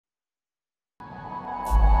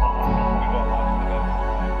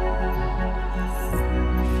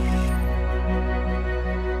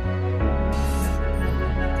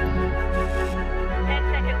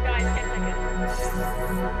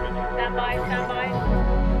standby.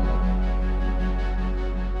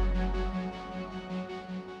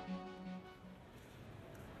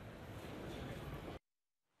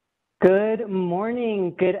 Good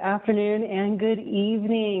morning, good afternoon, and good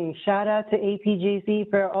evening. Shout out to APJC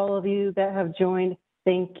for all of you that have joined.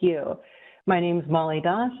 Thank you. My name is Molly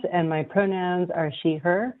Doss, and my pronouns are she,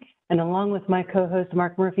 her. And along with my co-host,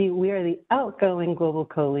 Mark Murphy, we are the outgoing global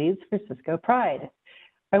co-leads for Cisco PRIDE.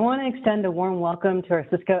 I want to extend a warm welcome to our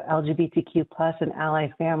Cisco LGBTQ+ and ally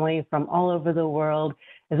family from all over the world,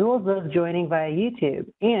 as well as those joining via YouTube.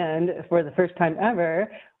 And for the first time ever,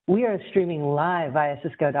 we are streaming live via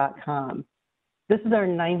Cisco.com. This is our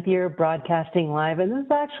 9th year broadcasting live, and this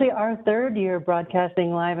is actually our 3rd year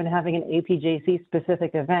broadcasting live and having an APJC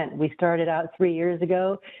specific event. We started out 3 years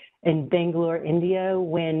ago in Bangalore, India,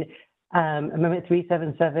 when Amendment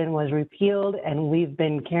 377 was repealed, and we've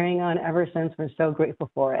been carrying on ever since. We're so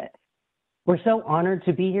grateful for it. We're so honored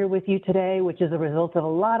to be here with you today, which is a result of a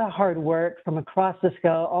lot of hard work from across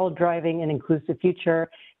Cisco, all driving an inclusive future,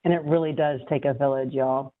 and it really does take a village,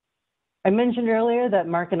 y'all. I mentioned earlier that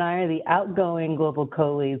Mark and I are the outgoing global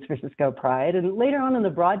co-leads for Cisco PRIDE, and later on in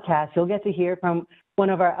the broadcast, you'll get to hear from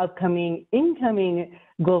one of our incoming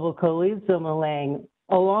global co-leads, Zilma Lang,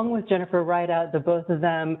 along with Jennifer Rideout. The both of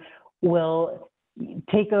them will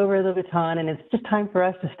take over the baton, and it's just time for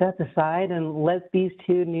us to step aside and let these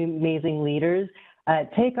two new amazing leaders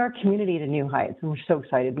take our community to new heights, and we're so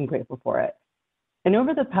excited and grateful for it. And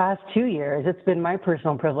over the past 2 years, it's been my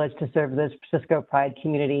personal privilege to serve this Cisco PRIDE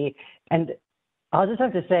community. And I'll just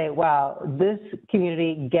have to say, wow, this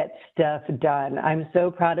community gets stuff done. I'm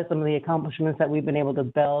so proud of some of the accomplishments that we've been able to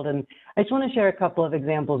build. And I just want to share a couple of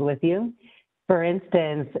examples with you. For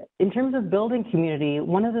instance, in terms of building community,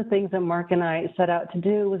 one of the things that Mark and I set out to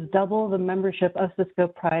do was double the membership of Cisco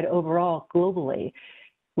PRIDE overall globally.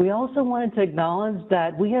 We also wanted to acknowledge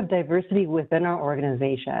that we have diversity within our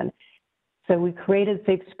organization. So we created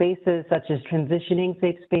safe spaces such as transitioning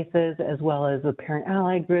safe spaces, as well as the parent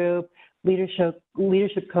ally group, leadership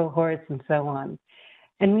cohorts, and so on.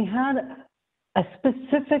 And we had a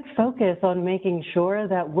specific focus on making sure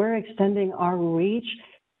that we're extending our reach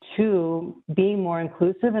to being more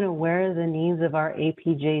inclusive and aware of the needs of our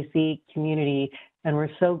APJC community. And we're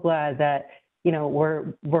so glad that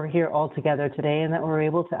we're here all together today, and that we're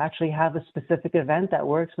able to actually have a specific event that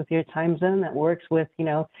works with your time zone, that works with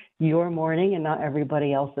your morning and not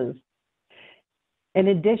everybody else's. In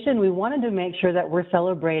addition, we wanted to make sure that we're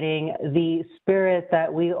celebrating the spirit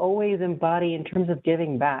that we always embody in terms of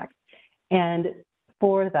giving back. And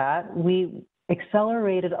for that, we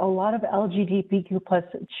accelerated a lot of LGBTQ+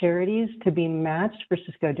 charities to be matched for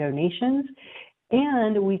Cisco donations.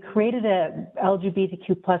 And we created a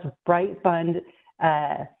LGBTQ+ Bright Fund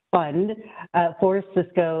for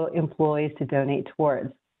Cisco employees to donate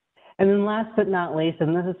towards. And then last but not least,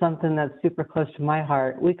 and this is something that's super close to my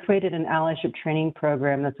heart, we created an allyship training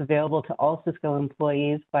program that's available to all Cisco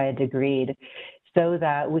employees via Degreed, so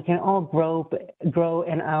that we can all grow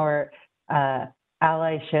in our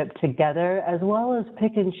allyship together, as well as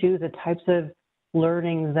pick and choose the types of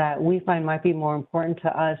learnings that we find might be more important to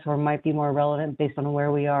us or might be more relevant based on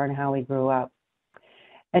where we are and how we grew up.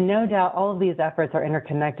 And no doubt all of these efforts are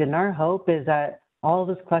interconnected, and our hope is that all of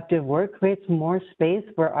this collective work creates more space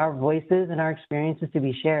for our voices and our experiences to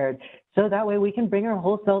be shared, so that way we can bring our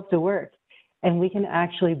whole selves to work and we can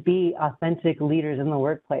actually be authentic leaders in the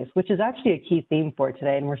workplace, which is actually a key theme for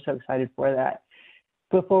today, and we're so excited for that.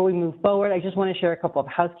 Before we move forward, I just want to share a couple of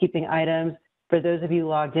housekeeping items. For those of you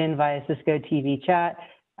logged in via Cisco TV chat,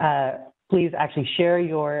 please actually share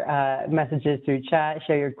your messages through chat,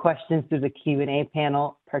 share your questions through the Q&A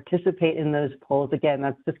panel, participate in those polls. Again,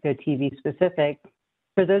 that's Cisco TV specific.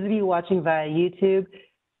 For those of you watching via YouTube,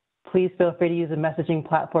 please feel free to use the messaging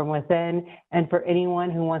platform within. And for anyone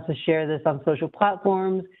who wants to share this on social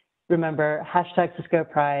platforms, remember hashtag Cisco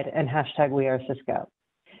Pride and hashtag We Are Cisco.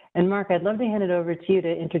 And Mark, I'd love to hand it over to you to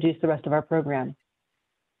introduce the rest of our program.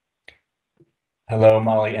 Hello,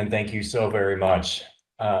 Molly, and thank you so very much.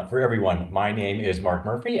 For everyone, my name is Mark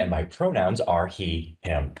Murphy, and my pronouns are he,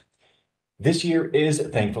 him. This year is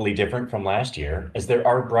thankfully different from last year, as there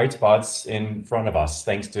are bright spots in front of us,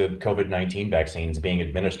 thanks to COVID-19 vaccines being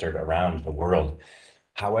administered around the world.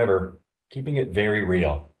 However, keeping it very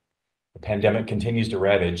real, the pandemic continues to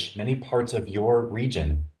ravage many parts of your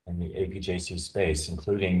region in the APJC space,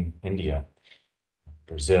 including India,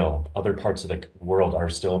 Brazil. Other parts of the world are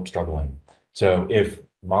still struggling. So if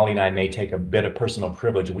Molly and I may take a bit of personal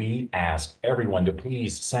privilege, we ask everyone to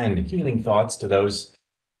please send healing thoughts to those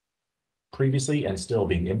previously and still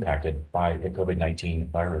being impacted by the COVID-19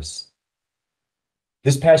 virus.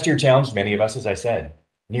 This past year challenged many of us, as I said.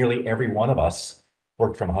 Nearly every one of us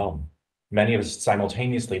worked from home. Many of us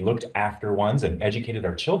simultaneously looked after ones and educated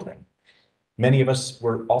our children. Many of us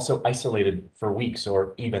were also isolated for weeks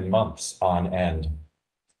or even months on end.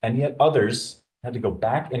 And yet others had to go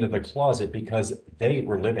back into the closet because they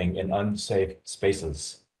were living in unsafe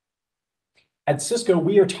spaces. At Cisco,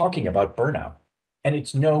 we are talking about burnout, and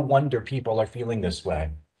it's no wonder people are feeling this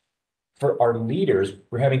way. For our leaders,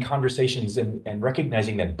 we're having conversations and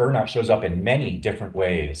recognizing that burnout shows up in many different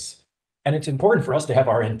ways. And it's important for us to have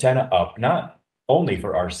our antenna up, not only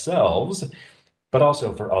for ourselves, but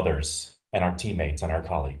also for others and our teammates and our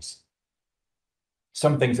colleagues.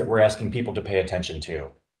 Some things that we're asking people to pay attention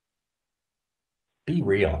to. Be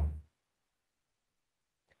real.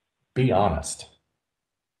 Be honest.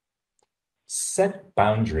 Set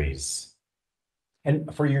boundaries.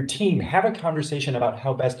 And for your team, have a conversation about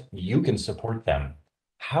how best you can support them.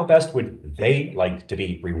 How best would they like to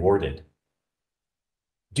be rewarded?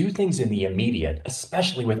 Do things in the immediate,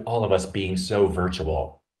 especially with all of us being so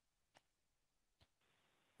virtual.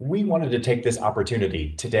 We wanted to take this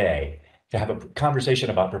opportunity today to have a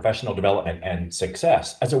conversation about professional development and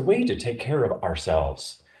success as a way to take care of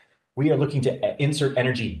ourselves. We are looking to insert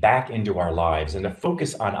energy back into our lives and to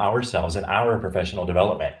focus on ourselves and our professional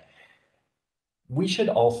development. We should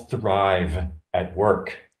all thrive at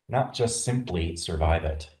work, not just simply survive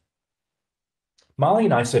it. Molly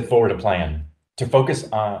and I set forward a plan to focus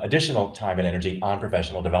on additional time and energy on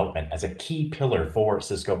professional development as a key pillar for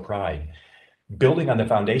Cisco Pride. Building on the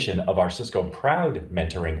foundation of our Cisco Proud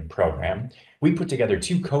mentoring program, we put together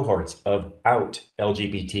 2 cohorts of out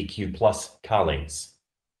LGBTQ plus colleagues.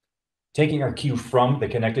 Taking our cue from the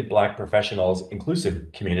Connected Black Professionals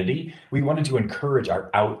Inclusive Community, we wanted to encourage our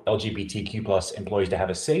out LGBTQ plus employees to have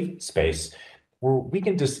a safe space where we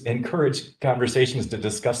can just encourage conversations to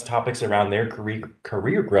discuss topics around their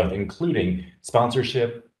career growth, including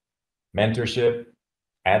sponsorship, mentorship,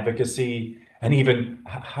 advocacy, and even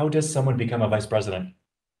how does someone become a vice president?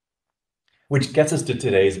 Which gets us to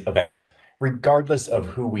today's event. Regardless of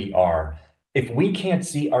who we are, if we can't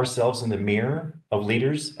see ourselves in the mirror of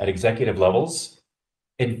leaders at executive levels,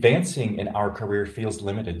 advancing in our career feels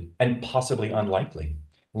limited and possibly unlikely,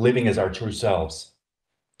 living as our true selves.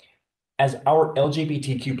 As our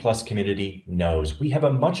LGBTQ plus community knows, we have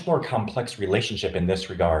a much more complex relationship in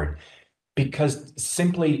this regard because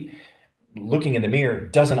simply looking in the mirror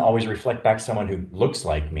doesn't always reflect back someone who looks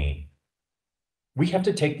like me. We have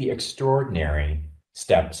to take the extraordinary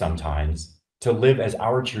step sometimes to live as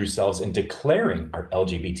our true selves in declaring our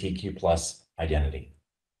LGBTQ plus identity.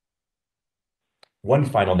 One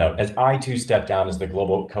final note, as I too step down as the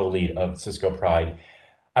global co-lead of Cisco Pride,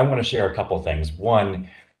 I want to share a couple things. One,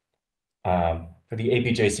 for the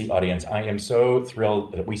APJC audience, I am so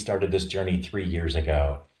thrilled that we started this journey 3 years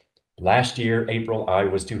ago. Last year, April, I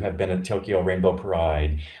was to have been at Tokyo Rainbow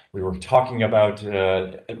Pride. We were talking about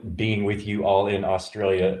being with you all in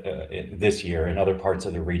Australia this year and other parts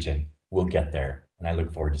of the region. We'll get there, and I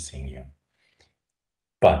look forward to seeing you.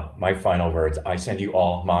 But my final words, I send you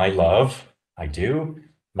all my love, I do,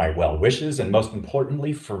 my well wishes, and most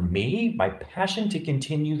importantly for me, my passion to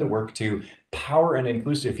continue the work to power an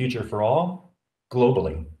inclusive future for all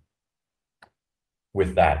globally.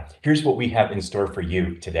 With that, here's what we have in store for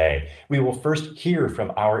you today. We will first hear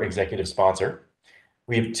from our executive sponsor.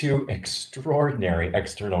 We have 2 extraordinary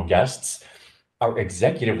external guests, our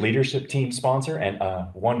executive leadership team sponsor, and a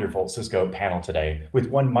wonderful Cisco panel today. With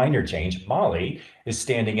one minor change, Molly is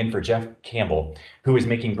standing in for Jeff Campbell, who is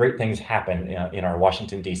making great things happen in our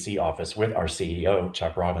Washington, D.C. office with our CEO,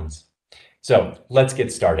 Chuck Robbins. So let's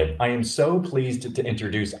get started. I am so pleased to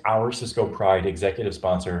introduce our Cisco Pride executive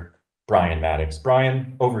sponsor, Brian Maddox.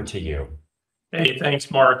 Brian, over to you. Hey, thanks,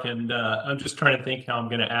 Mark. And I'm just trying to think how I'm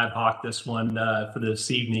going to ad hoc this one for this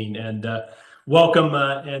evening. And welcome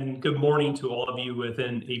and good morning to all of you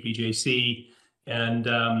within APJC.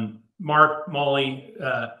 And Mark, Molly,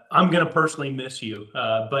 I'm going to personally miss you.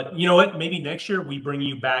 But you know what? Maybe next year we bring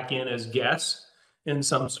you back in as guests in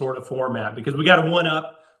some sort of format, because we got to one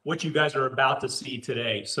up what you guys are about to see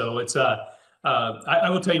today. So it's I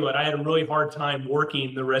will tell you what, I had a really hard time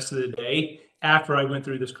working the rest of the day after I went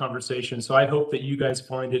through this conversation. So I hope that you guys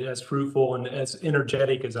find it as fruitful and as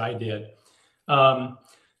energetic as I did.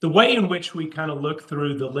 The way in which we kind of look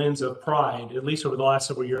through the lens of Pride, at least over the last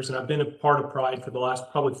several years, and I've been a part of Pride for the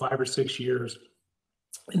last probably 5 or 6 years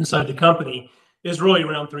inside the company, is really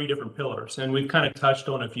around 3 different pillars. And we've kind of touched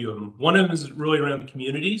on a few of them. One of them is really around the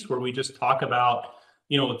communities, where we just talk about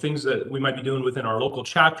things that we might be doing within our local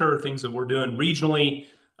chapter, things that we're doing regionally.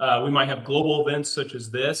 We might have global events such as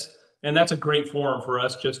this. And that's a great forum for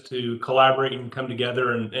us just to collaborate and come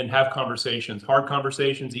together and have conversations, hard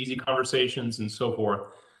conversations, easy conversations, and so forth.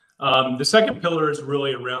 The second pillar is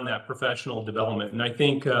really around that professional development. And I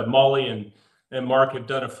think Molly and Mark have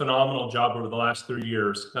done a phenomenal job over the last 3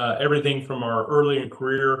 years. Everything from our early in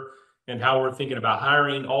career and how we're thinking about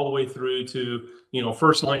hiring all the way through to,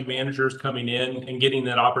 first line managers coming in and getting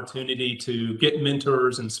that opportunity to get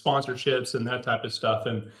mentors and sponsorships and that type of stuff.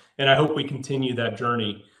 And I hope we continue that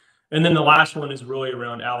journey. And then the last one is really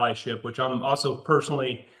around allyship, which I'm also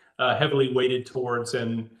personally heavily weighted towards.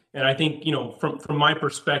 And I think, from my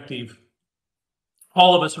perspective,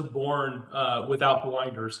 all of us are born without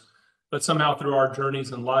blinders, but somehow through our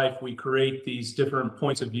journeys in life, we create these different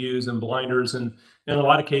points of views and blinders. And in a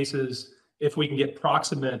lot of cases, if we can get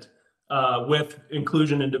proximate with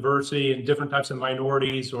inclusion and diversity and different types of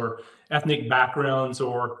minorities or ethnic backgrounds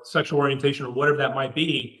or sexual orientation or whatever that might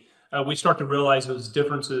be, we start to realize those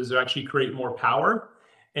differences actually create more power.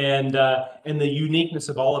 And the uniqueness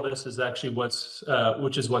of all of us is actually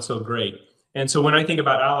which is what's so great. And so when I think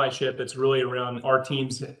about allyship, it's really around our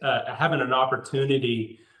teams having an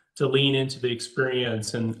opportunity to lean into the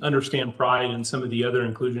experience and understand pride and some of the other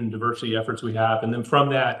inclusion and diversity efforts we have. And then from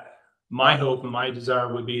that, my hope and my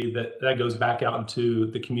desire would be that goes back out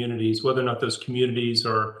into the communities, whether or not those communities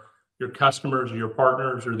are your customers or your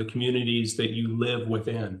partners or the communities that you live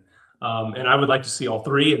within. And I would like to see all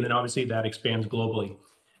three, and then obviously that expands globally.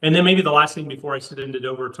 And then maybe the last thing before I send it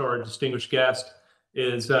over to our distinguished guest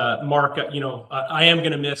is Mark. I am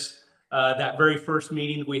going to miss that very first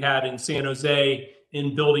meeting we had in San Jose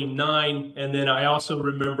in Building 9, and then I also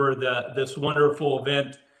remember this wonderful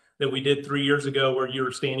event that we did 3 years ago, where you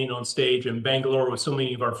were standing on stage in Bangalore with so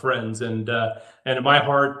many of our friends. And my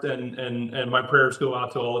heart and my prayers go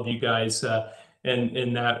out to all of you guys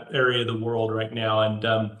in that area of the world right now.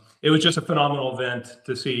 And it was just a phenomenal event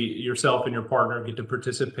to see yourself and your partner get to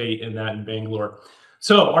participate in that in Bangalore.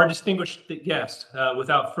 So our distinguished guest,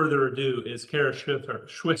 without further ado, is Kara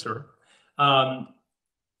Swisher.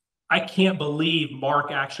 I can't believe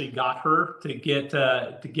Mark actually got her to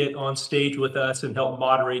get on stage with us and help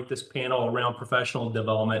moderate this panel around professional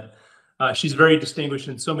development. She's very distinguished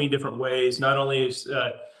in so many different ways. Not only is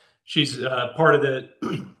she's part of the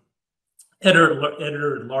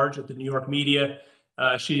editor-at-large at the New York Media.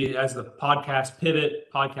 She has the podcast Pivot,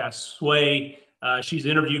 podcast Sway. She's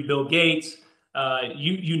interviewed Bill Gates.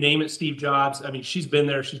 You name it, Steve Jobs. I mean, she's been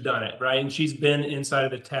there, she's done it, right? And she's been inside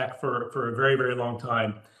of the tech for a very, very long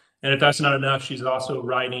time. And if that's not enough, she's also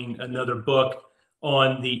writing another book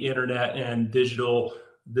on the internet and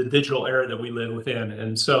the digital era that we live within.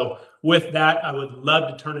 And so with that, I would love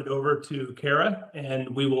to turn it over to Kara, and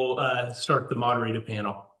we will start the moderated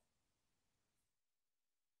panel.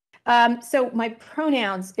 So my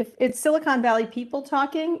pronouns, if it's Silicon Valley people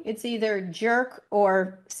talking, it's either jerk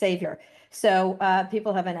or savior. So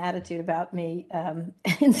people have an attitude about me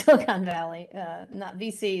in Silicon Valley. Not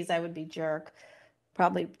VCs, I would be jerk.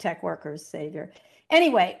 Probably tech workers, savior.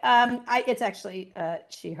 Anyway, it's actually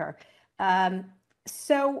she, her.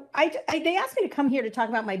 So they asked me to come here to talk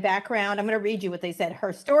about my background. I'm going to read you what they said.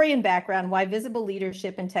 Her story and background, why visible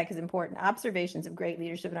leadership in tech is important, observations of great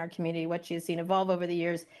leadership in our community, what she has seen evolve over the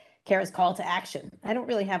years, Kara's call to action. I don't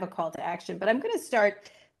really have a call to action, but I'm going to start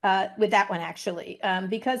with that one, actually,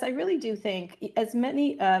 because I really do think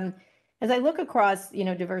as I look across,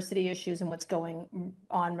 diversity issues and what's going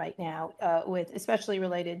on right now, especially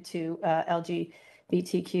related to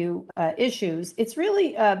LGBTQ issues, it's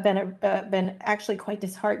really been actually quite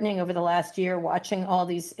disheartening over the last year watching all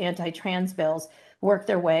these anti-trans bills work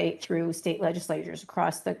their way through state legislatures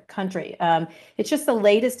across the country. It's just the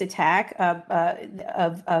latest attack of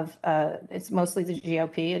it's mostly the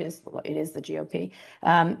GOP. It is the GOP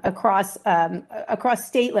across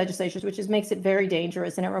state legislatures, which makes it very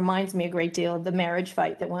dangerous. And it reminds me a great deal of the marriage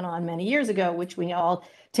fight that went on many years ago, which we all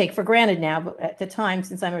take for granted now. But at the time,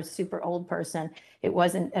 since I'm a super old person, it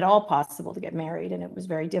wasn't at all possible to get married, and it was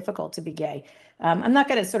very difficult to be gay. I'm not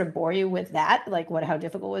going to sort of bore you with that, like how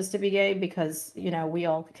difficult it was to be gay, because we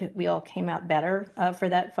all came out better for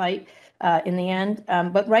that fight in the end.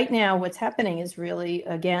 But right now, what's happening is really,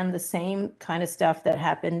 again, the same kind of stuff that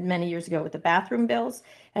happened many years ago with the bathroom bills,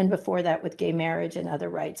 and before that with gay marriage and other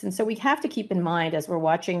rights. And so we have to keep in mind as we're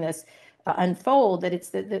watching this unfold that it's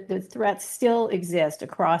the threats still exist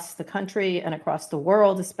across the country and across the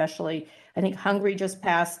world. Especially, I think Hungary just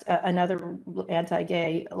passed another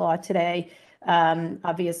anti-gay law today.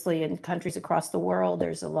 Obviously, in countries across the world,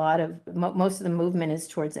 there's a lot of most of the movement is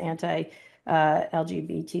towards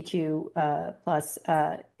LGBTQ plus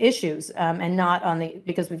issues, and not on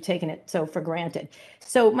because we've taken it so for granted.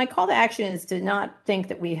 So my call to action is to not think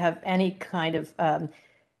that we have any kind of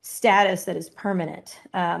status that is permanent,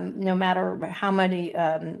 no matter how many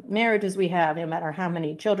marriages we have, no matter how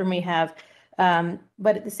many children we have.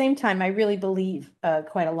 But at the same time, I really believe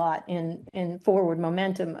quite a lot in forward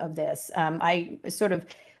momentum of this.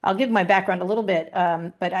 I'll give my background a little bit,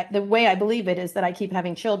 but the way I believe it is that I keep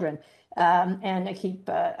having children, and I keep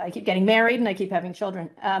getting married, and I keep having children.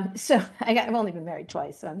 So I've only been married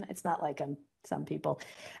twice, so it's not like I'm some people,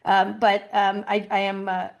 but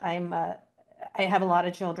I have a lot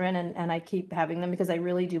of children, and I keep having them because I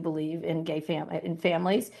really do believe in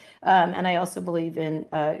families, and I also believe in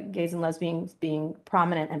gays and lesbians being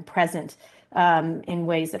prominent and present in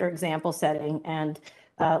ways that are example setting. And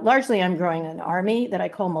largely, I'm growing an army that I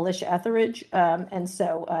call Militia Etheridge, and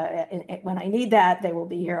so when I need that, they will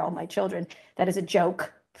be here. All my children. That is a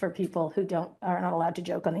joke for people who are not allowed to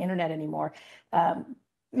joke on the internet anymore.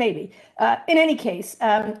 Maybe. In any case,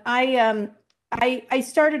 I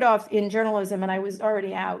started off in journalism, and I was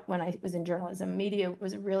already out when I was in journalism. Media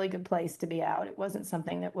was a really good place to be out. It wasn't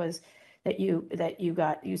something that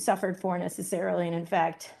you suffered for necessarily, and in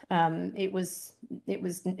fact, it was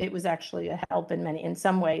actually a help in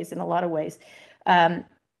some ways, in a lot of ways. And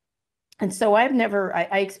so I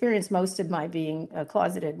experienced most of my being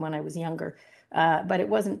closeted when I was younger. But I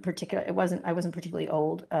wasn't particularly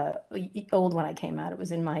old when I came out. It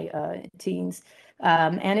was in my teens,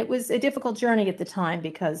 and it was a difficult journey at the time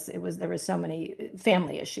because there were so many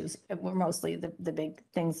family issues. Were mostly the big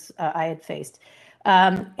things I had faced,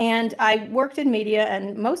 and I worked in media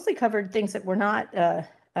and mostly covered things that were not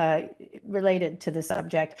related to the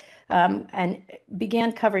subject, and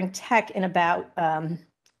began covering tech in about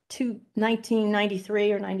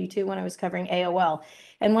 1993 or 92 when I was covering AOL.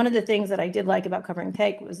 And one of the things that I did like about covering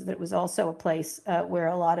tech was that it was also a place where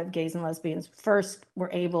a lot of gays and lesbians first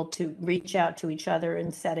were able to reach out to each other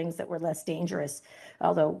in settings that were less dangerous.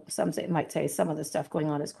 Although some might say some of the stuff going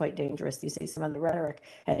on is quite dangerous. You see some of the rhetoric,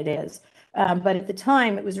 and it is. But at the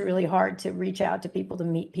time, it was really hard to reach out to people, to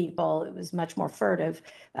meet people. It was much more furtive.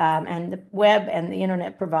 And the web and the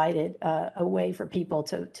internet provided a way for people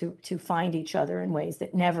to find each other in ways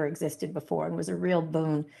that never existed before, and was a real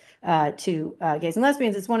boon to gays and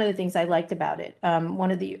lesbians. It's one of the things I liked about it.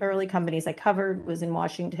 One of the early companies I covered was in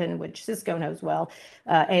Washington, which Cisco knows well,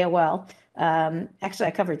 AOL. Actually,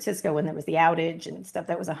 I covered Cisco when there was the outage and stuff.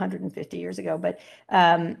 That was 150 years ago. But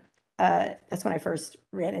that's when I first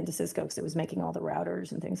ran into Cisco, because it was making all the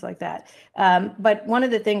routers and things like that. But one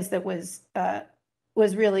of the things that was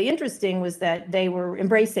really interesting was that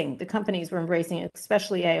the companies were embracing,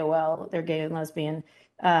 especially AOL, their gay and lesbian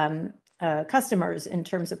customers, in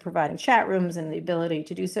terms of providing chat rooms and the ability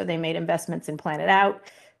to do so. They made investments in Planet Out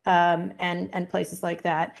and places like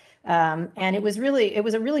that. And it was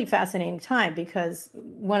a really fascinating time, because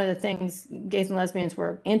one of the things, gays and lesbians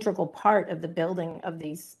were an integral part of the building of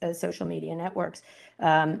these social media networks,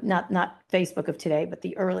 not Facebook of today, but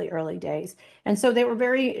the early days. And so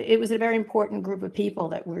it was a very important group of people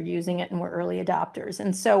that were using it and were early adopters.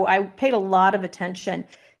 And so I paid a lot of attention,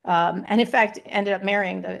 and in fact ended up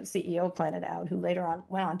marrying the CEO of Planet Out, who later on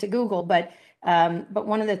went on to Google. But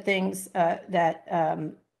one of the things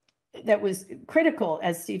that was critical,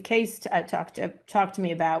 as Steve Case talked to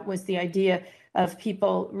me about, was the idea of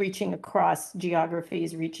people reaching across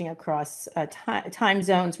geographies, reaching across time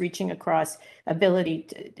zones, reaching across ability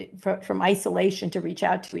from isolation to reach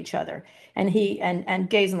out to each other. And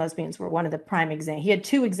gays and lesbians were one of the prime examples. He had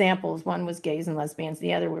two examples. One was gays and lesbians.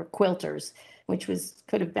 The other were quilters, which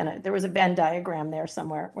could have been there was a Venn diagram there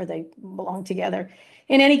somewhere where they belonged together.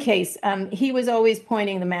 In any case, he was always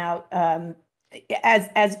pointing them out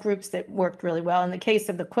as groups that worked really well. In the case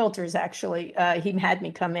of the quilters, actually, he had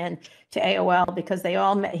me come in to AOL because they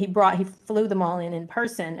all met. He flew them all in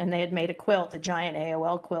person, and they had made a giant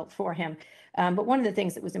AOL quilt for him. But one of the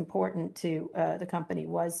things that was important to the company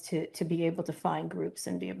was to be able to find groups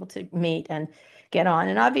and be able to meet and get on.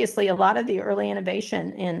 And obviously, a lot of the early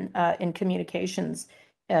innovation in communications,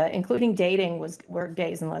 including dating, were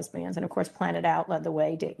gays and lesbians. And of course, Planet Out led the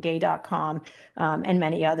way, gay.com, and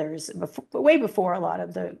many others, way before a lot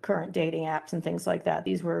of the current dating apps and things like that.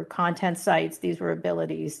 These were content sites. These were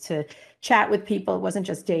abilities to chat with people. It wasn't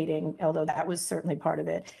just dating, although that was certainly part of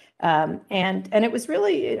it. And it was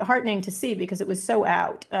really heartening to see, because it was so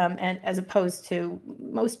out, and as opposed to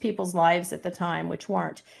most people's lives at the time, which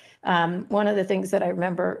weren't. One of the things that I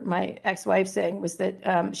remember my ex-wife saying was that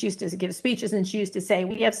she used to give speeches, and she used to say,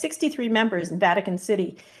 "We have 63 members in Vatican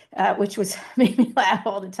City," which made me laugh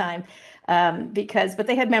all the time. but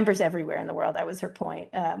they had members everywhere in the world. That was her point.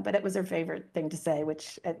 But it was her favorite thing to say,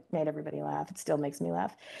 which it made everybody laugh. It still makes me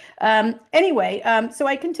laugh. Anyway, so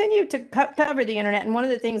I continued to cover the internet. And one of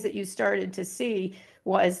the things that you started to see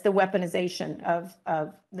was the weaponization of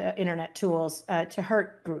the internet tools to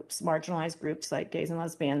hurt groups, marginalized groups like gays and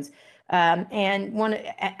lesbians.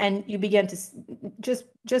 And you begin to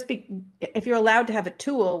if you're allowed to have a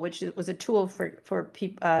tool, which was a tool for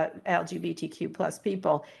LGBTQ plus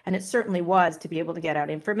people, and it certainly was, to be able to get out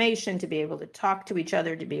information, to be able to talk to each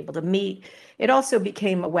other, to be able to meet. It also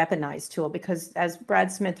became a weaponized tool because, as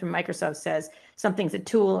Brad Smith from Microsoft says, something's a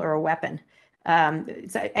tool or a weapon.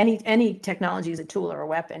 Any technology is a tool or a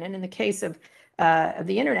weapon. And in the case of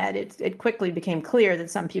the internet, it quickly became clear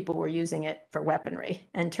that some people were using it for weaponry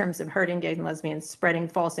in terms of hurting gays and lesbians, spreading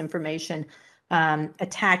false information,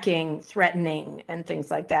 attacking, threatening, and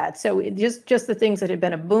things like that. So just the things that had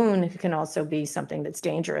been a boon can also be something that's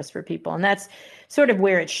dangerous for people. And that's sort of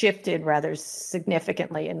where it shifted rather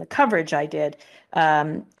significantly in the coverage I did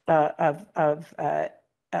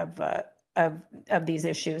of these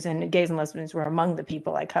issues. And gays and lesbians were among the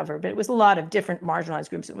people I covered, but it was a lot of different marginalized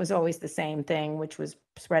groups. It was always the same thing, which was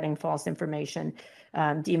spreading false information,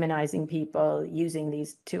 demonizing people, using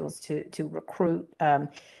these tools to recruit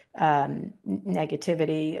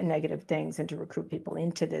negativity and negative things, and to recruit people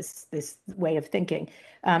into this way of thinking.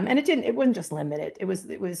 And it wasn't just limited.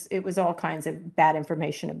 It was all kinds of bad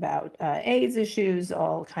information about AIDS issues,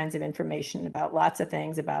 all kinds of information about lots of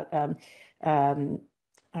things, about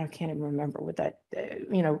I can't even remember what that,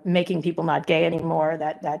 making people not gay anymore,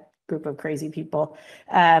 that group of crazy people.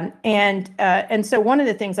 And so one of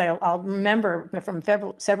the things I'll remember from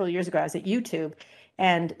several years ago, I was at YouTube,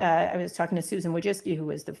 and I was talking to Susan Wojcicki, who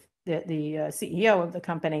was the CEO of the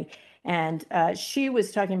company, and she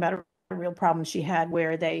was talking about a real problem she had,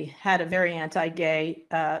 where they had a very anti-gay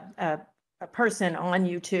a person on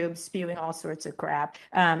YouTube spewing all sorts of crap,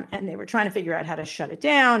 and they were trying to figure out how to shut it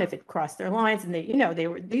down if it crossed their lines. And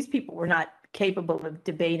these people were not capable of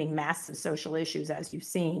debating massive social issues, as you've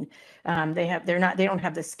seen. They don't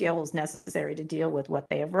have the skills necessary to deal with what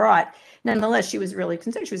they have wrought. Nonetheless, she was really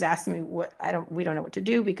concerned. She was asking me, we don't know what to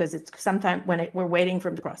do, because it's sometimes we're waiting for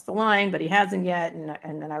him to cross the line, but he hasn't yet.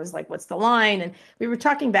 And then I was like, what's the line? And we were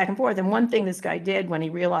talking back and forth. And one thing this guy did when he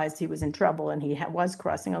realized he was in trouble, and he was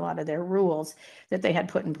crossing a lot of their rules that they had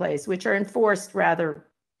put in place, which are enforced rather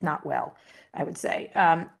not well, I would say.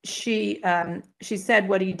 She said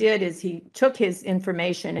what he did is he took his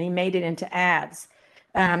information and he made it into ads.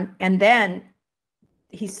 And then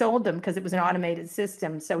he sold them because it was an automated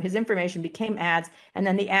system. So his information became ads, and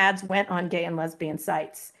then the ads went on gay and lesbian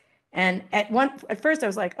sites. And at first I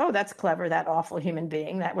was like, oh, that's clever, that awful human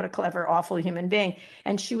being, what a clever, awful human being.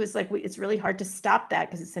 And she was like, it's really hard to stop that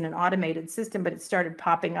because it's in an automated system, but it started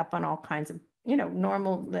popping up on all kinds of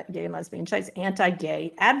normal gay and lesbian sites,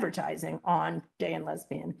 anti-gay advertising on gay and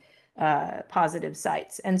lesbian positive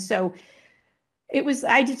sites. And so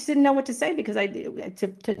I just didn't know what to say, because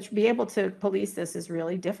to be able to police this is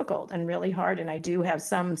really difficult and really hard. And I do have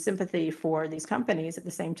some sympathy for these companies. At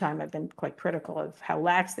the same time, I've been quite critical of how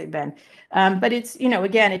lax they've been. But it's,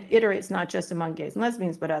 again, it iterates not just among gays and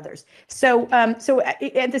lesbians, but others. So at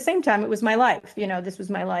the same time, it was my life. This was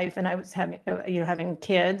my life, and I was having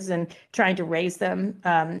kids and trying to raise them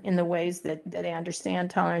in the ways that they understand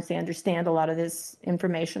tolerance. They understand a lot of this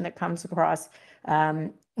information that comes across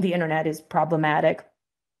the internet is problematic,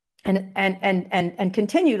 and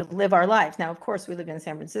continue to live our lives. Now, of course, we live in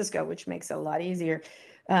San Francisco, which makes it a lot easier,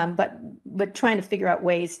 but trying to figure out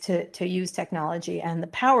ways to use technology and the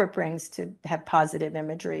power it brings to have positive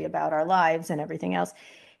imagery about our lives and everything else.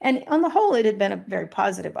 And on the whole, it had been a very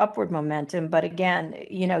positive upward momentum. But again,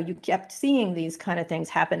 you kept seeing these kind of things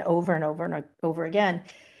happen over and over and over again.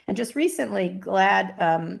 And just recently,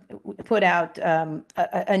 GLAAD put out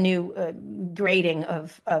a new grading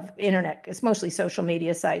of internet, it's mostly social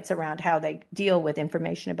media sites, around how they deal with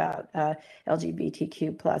information about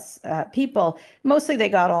LGBTQ plus people. Mostly they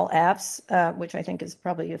got all Fs, which I think is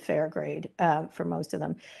probably a fair grade for most of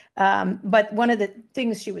them. But one of the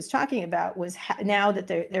things she was talking about was now that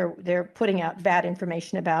they're putting out bad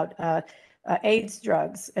information about AIDS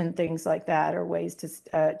drugs and things like that, or ways to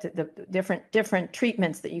the different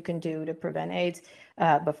treatments that you can do to prevent AIDS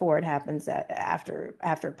before it happens, after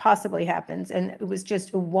it possibly happens. And it was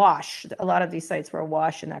just awash. A lot of these sites were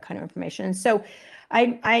awash in that kind of information. And so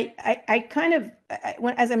I kind of,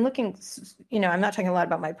 as I'm looking, I'm not talking a lot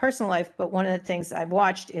about my personal life, but one of the things I've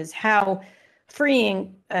watched is how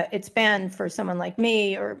freeing it's been for someone like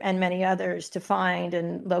me and many others to find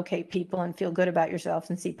and locate people and feel good about yourself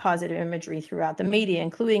and see positive imagery throughout the media,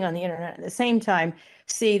 including on the internet. At the same time,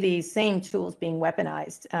 see these same tools being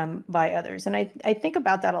weaponized by others. And I think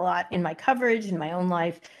about that a lot in my coverage, in my own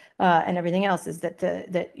life, and everything else, is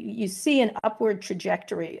that you see an upward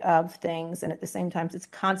trajectory of things, and at the same time, it's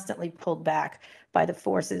constantly pulled back by the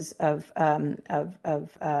forces of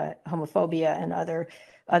homophobia and other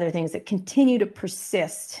things that continue to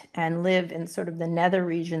persist and live in sort of the nether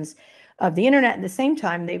regions of the internet. At the same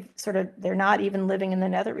time, they're not even living in the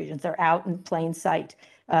nether regions. They're out in plain sight,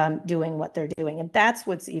 doing what they're doing. And that's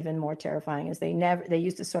what's even more terrifying, is they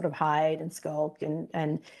used to sort of hide and skulk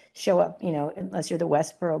and show up, unless you're the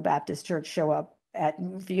Westboro Baptist Church, show up at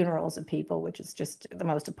funerals of people, which is just the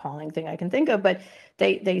most appalling thing I can think of. But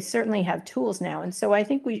they certainly have tools now. And so I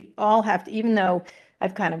think we all have to, even though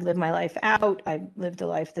I've kind of lived my life out, I've lived a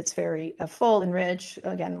life that's very full and rich.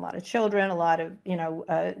 Again, a lot of children, a lot of,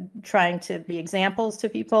 trying to be examples to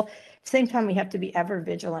people. At the same time, we have to be ever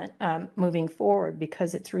vigilant moving forward,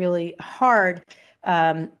 because it's really hard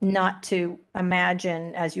not to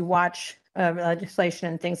imagine, as you watch legislation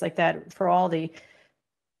and things like that, for all the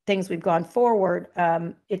things we've gone forward,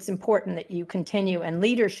 it's important that you continue and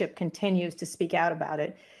leadership continues to speak out about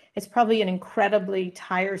it. It's probably an incredibly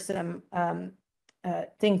tiresome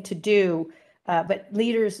thing to do, but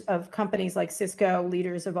leaders of companies like Cisco,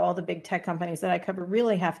 leaders of all the big tech companies that I cover,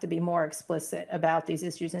 really have to be more explicit about these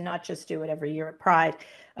issues, and not just do it every year at Pride,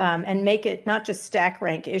 and make it not just stack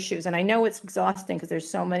rank issues. And I know it's exhausting because there's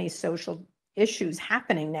so many social issues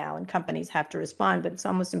happening now and companies have to respond, but it's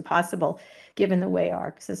almost impossible, given the way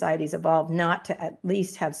our society's evolved, not to at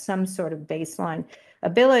least have some sort of baseline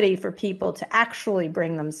ability for people to actually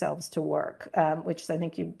bring themselves to work, which I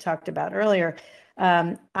think you talked about earlier.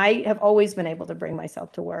 I have always been able to bring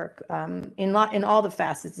myself to work in all the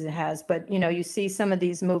facets it has. But, you see some of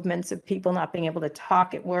these movements of people not being able to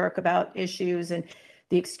talk at work about issues, and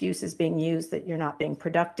the excuses being used that you're not being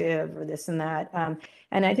productive or this and that.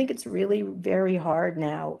 And I think it's really very hard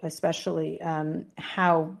now, especially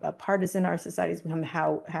how partisan our society has become,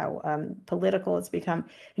 how political it's become,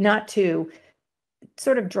 not to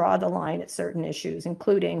sort of draw the line at certain issues,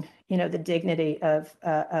 including, the dignity of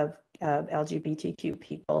LGBTQ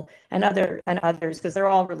people and others, because they're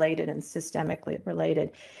all related and systemically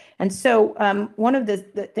related. And so one of the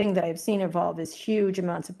things that I've seen evolve is huge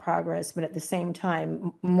amounts of progress, but at the same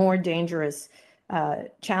time, more dangerous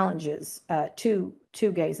challenges to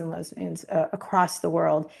gays and lesbians across the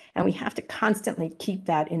world. And we have to constantly keep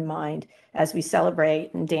that in mind as we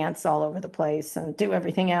celebrate and dance all over the place and do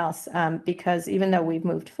everything else, because even though we've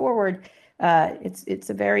moved forward, it's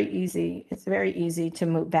very easy to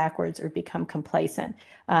move backwards or become complacent.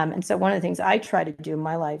 And so one of the things I try to do in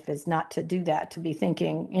my life is not to do that, to be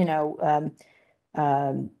thinking,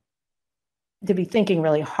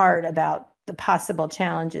 really hard about the possible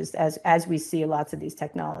challenges as we see lots of these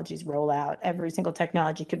technologies roll out. Every single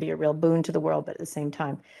technology could be a real boon to the world, but at the same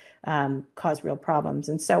time, cause real problems.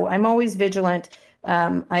 And so I'm always vigilant.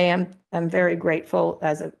 I'm very grateful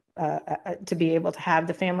to be able to have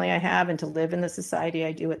the family I have and to live in the society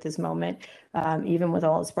I do at this moment, even with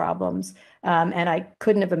all its problems. And I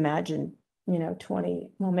couldn't have imagined,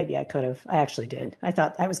 maybe I could have. I actually did. I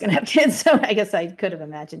thought I was going to have kids, so I guess I could have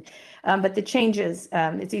imagined. But the changes,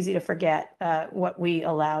 it's easy to forget what we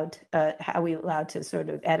allowed, how we allowed to sort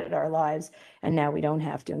of edit our lives, and now we don't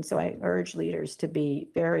have to. And so I urge leaders to be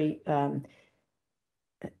very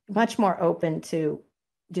much more open to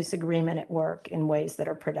disagreement at work in ways that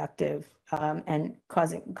are productive, and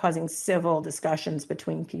causing civil discussions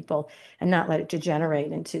between people, and not let it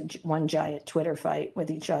degenerate into one giant Twitter fight with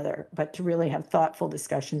each other, but to really have thoughtful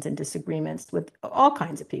discussions and disagreements with all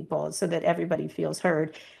kinds of people, so that everybody feels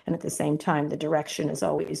heard. And at the same time, the direction is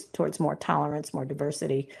always towards more tolerance, more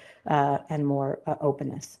diversity, and more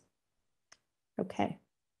openness. Okay.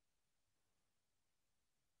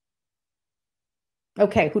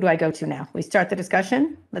 Okay, who do I go to now? We start the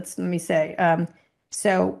discussion. Let me say.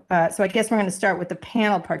 So I guess we're going to start with the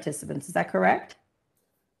panel participants. Is that correct?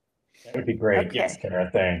 That would be great. Okay. Yes, Kara,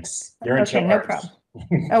 thanks. You're in charge. No problem.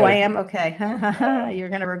 Oh, I am? Okay. You're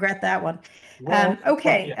going to regret that one.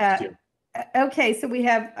 Okay. Okay, so we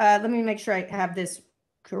have, let me make sure I have this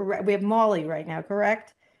correct. We have Molly right now,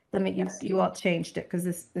 correct? You all changed it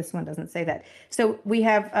because this one doesn't say that. So we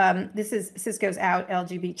have, this is Cisco's Out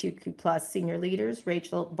LGBTQ plus senior leaders,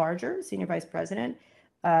 Rachel Barger, Senior Vice President.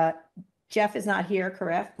 Jeff is not here,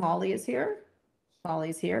 correct? Molly is here.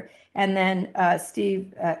 Molly's here. And then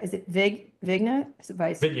Steve, is it Vigna? Is it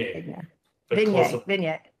Vice? Vigna.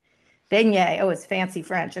 Vignette. Beignet. Oh, it's fancy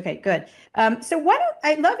French. Okay, good. So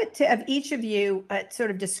I'd love it to have each of you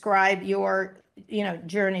sort of describe your,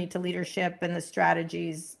 journey to leadership and the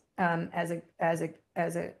strategies as a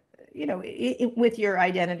with your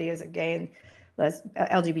identity as a gay and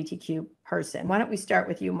LGBTQ person. Why don't we start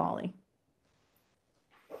with you, Molly?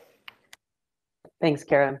 Thanks,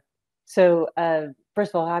 Kara. So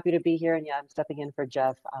first of all, happy to be here. And yeah, I'm stepping in for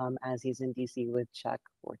Jeff as he's in DC with Chuck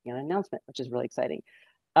working on an announcement, which is really exciting.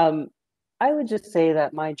 I would just say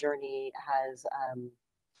that my journey has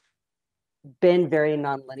been very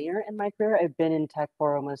nonlinear in my career. I've been in tech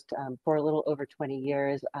for for a little over 20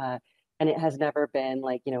 years, and it has never been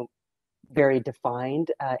very defined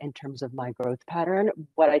in terms of my growth pattern.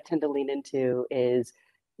 What I tend to lean into is,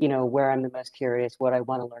 where I'm the most curious, what I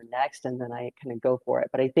want to learn next, and then I kind of go for it.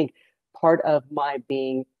 But I think part of my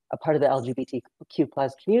being a part of the LGBTQ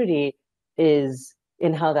plus community is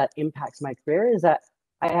in how that impacts my career is that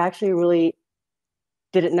I actually really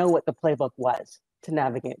didn't know what the playbook was to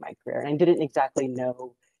navigate my career. And I didn't exactly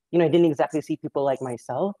know, I didn't exactly see people like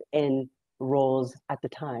myself in roles at the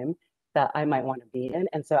time that I might want to be in.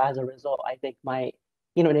 And so as a result, I think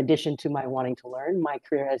in addition to my wanting to learn, my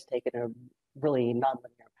career has taken a really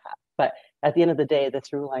nonlinear path. But at the end of the day, the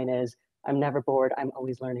through line is I'm never bored. I'm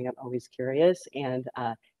always learning. I'm always curious. And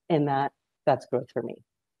that's growth for me.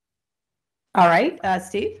 All right,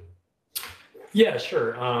 Steve? Yeah,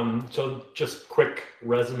 sure. So just quick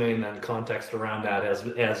resume and then context around that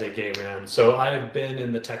as a gay man. So I've been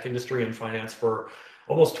in the tech industry and finance for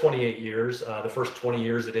almost 28 years. The first 20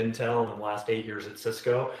 years at Intel and the last 8 years at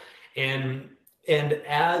Cisco. And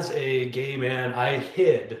as a gay man, I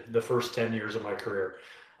hid the first 10 years of my career.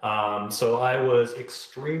 So I was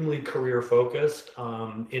extremely career focused.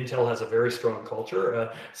 Intel has a very strong culture,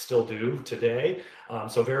 still do today.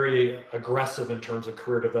 So very aggressive in terms of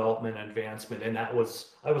career development and advancement. And I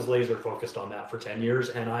was laser focused on that for 10 years.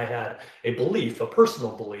 And I had a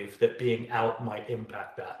personal belief that being out might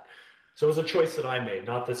impact that. So it was a choice that I made,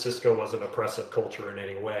 not that Cisco was an oppressive culture in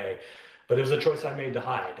any way, but it was a choice I made to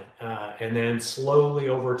hide. And then slowly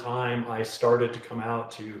over time, I started to come out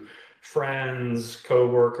to friends,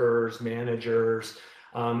 coworkers, managers,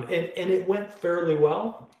 and it went fairly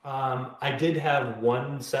well. I did have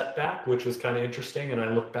one setback, which was kind of interesting, and I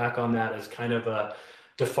look back on that as kind of a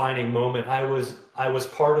defining moment. I was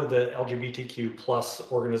part of the LGBTQ plus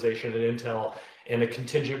organization at Intel, and a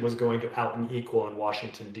contingent was going to Out and Equal in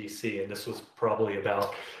Washington, D.C., and this was probably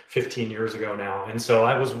about 15 years ago now. And so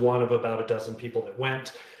I was one of about a dozen people that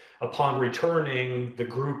went. Upon returning, the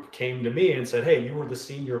group came to me and said, hey, you were the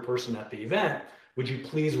senior person at the event. Would you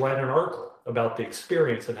please write an article about the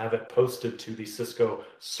experience and have it posted to the Cisco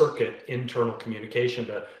Circuit internal communication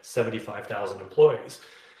to 75,000 employees?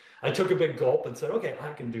 I took a big gulp and said, okay,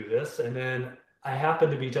 I can do this. And then I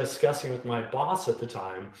happened to be discussing with my boss at the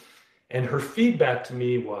time, and her feedback to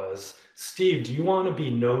me was, Steve, do you want to be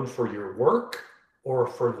known for your work or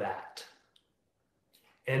for that?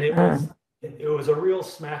 And it was a real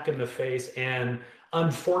smack in the face. And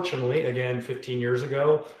unfortunately, again, 15 years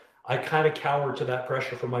ago, I kind of cowered to that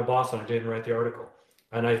pressure from my boss and I didn't write the article.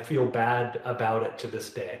 And I feel bad about it to this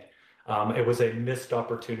day. It was a missed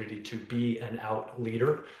opportunity to be an out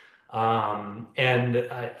leader. And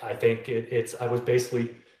I think I was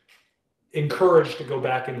basically encouraged to go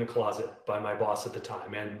back in the closet by my boss at the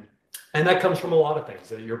time. And that comes from a lot of things.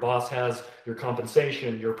 That your boss has your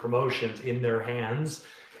compensation, your promotions in their hands.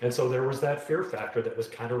 And so there was that fear factor that was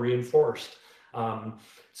kind of reinforced.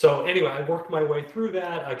 So anyway, I worked my way through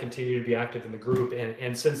that. I continue to be active in the group.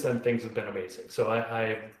 And since then, things have been amazing. So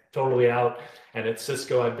I'm totally out. And at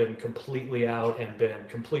Cisco, I've been completely out and been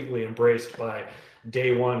completely embraced by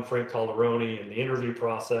day one, Frank Calderoni in the interview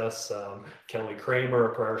process, Kelly Kramer,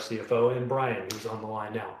 a prior CFO, and Brian, who's on the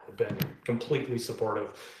line now, have been completely supportive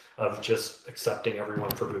of just accepting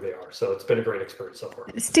everyone for who they are. So it's been a great experience so far.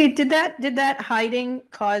 Steve, did that hiding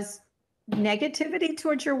cause negativity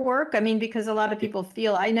towards your work? I mean, because a lot of people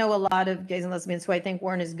feel, I know a lot of gays and lesbians who I think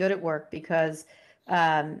weren't as good at work because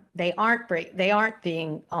they aren't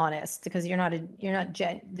being honest, because you're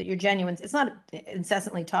genuine. It's not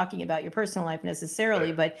incessantly talking about your personal life necessarily,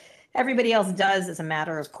 right, but everybody else does as a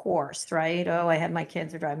matter of course, right? Oh, I have my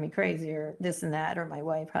kids are driving me crazy, or this and that, or my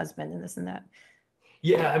wife, husband, and this and that.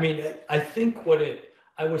 Yeah, I mean, I think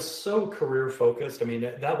I was so career focused. I mean,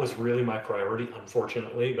 that was really my priority,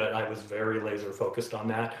 unfortunately, but I was very laser focused on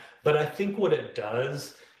that. But I think what it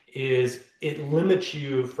does is it limits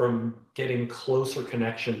you from getting closer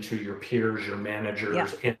connection to your peers, your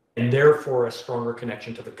managers, yeah, and therefore a stronger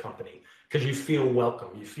connection to the company, because you feel welcome.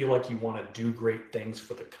 You feel like you want to do great things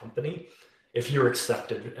for the company if you're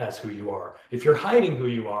accepted as who you are. If you're hiding who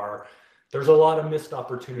you are, there's a lot of missed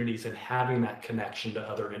opportunities in having that connection to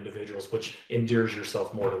other individuals, which endears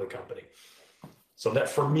yourself more to the company. So that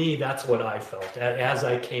for me, that's what I felt. As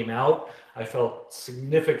I came out, I felt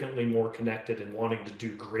significantly more connected and wanting to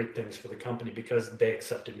do great things for the company because they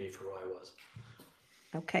accepted me for who I was.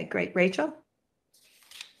 Okay, great. Rachel?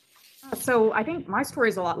 So I think my story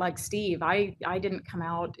is a lot like Steve. I didn't come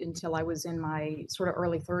out until I was in my sort of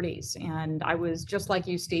early 30s, and I was just like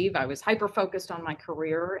you, Steve. I was hyper focused on my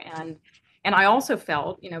career, and I also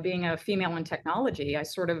felt, you know, being a female in technology, I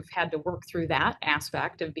sort of had to work through that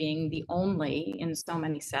aspect of being the only in so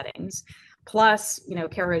many settings. Plus, you know,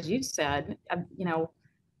 Kara, as you said, you know,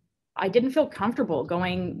 I didn't feel comfortable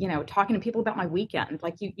going, you know, talking to people about my weekend.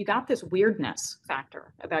 Like you got this weirdness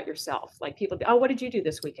factor about yourself. Like people, oh, what did you do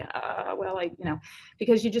this weekend? Well, you know,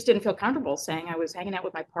 because you just didn't feel comfortable saying I was hanging out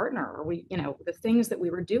with my partner or we, you know, the things that we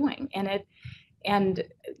were doing. And,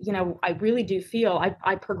 you know, I really do feel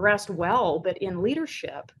I progressed well, but in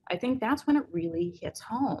leadership, I think that's when it really hits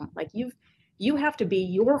home. Like you have to be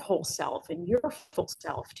your whole self and your full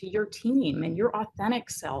self to your team and your authentic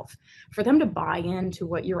self for them to buy into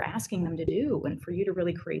what you're asking them to do and for you to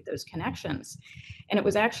really create those connections. And it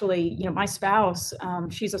was actually, you know, my spouse,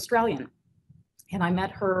 she's Australian. And I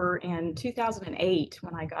met her in 2008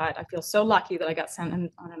 when I feel so lucky that I got sent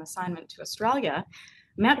on an assignment to Australia,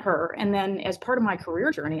 met her. And then as part of my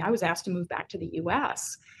career journey, I was asked to move back to the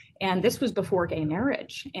US. And this was before gay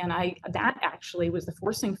marriage. And that actually was the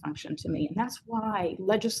forcing function to me. And that's why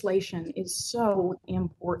legislation is so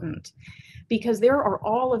important, because there are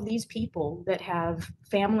all of these people that have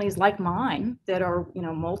families like mine that are, you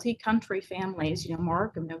know, multi-country families. You know,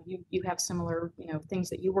 Mark, I know you have similar, you know, things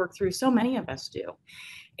that you work through. So many of us do.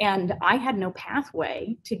 And I had no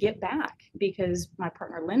pathway to get back because my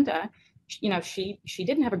partner, Linda, you know, she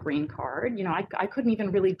didn't have a green card. You know, I couldn't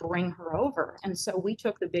even really bring her over. And so we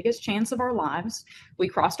took the biggest chance of our lives. We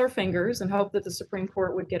crossed our fingers and hoped that the Supreme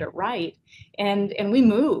Court would get it right. And we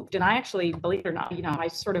moved. And I actually, believe it or not, you know, I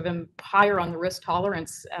sort of am higher on the risk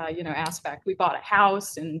tolerance, you know, aspect. We bought a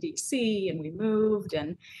house in DC and we moved.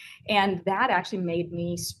 And that actually made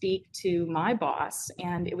me speak to my boss.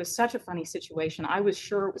 And it was such a funny situation. I was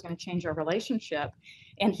sure it was going to change our relationship.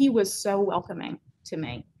 And he was so welcoming to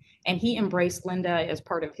me. And he embraced Linda as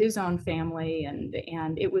part of his own family. And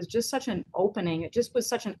it was just such an opening. It just was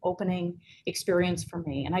such an opening experience for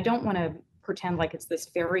me. And I don't want to pretend like it's this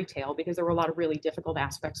fairy tale because there were a lot of really difficult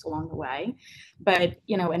aspects along the way. But,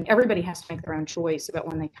 you know, and everybody has to make their own choice about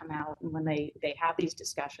when they come out and when they have these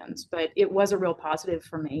discussions. But it was a real positive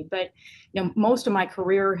for me. But, you know, most of my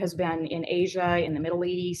career has been in Asia, in the Middle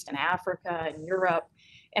East, and Africa, and Europe.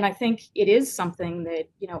 And I think it is something that,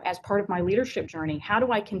 you know, as part of my leadership journey, how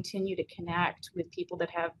do I continue to connect with people that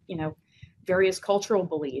have, you know, various cultural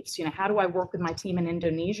beliefs? You know, how do I work with my team in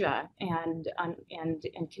Indonesia and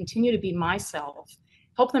continue to be myself?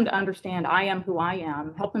 Help them to understand I am who I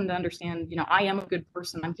am. Help them to understand, you know, I am a good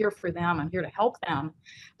person. I'm here for them. I'm here to help them.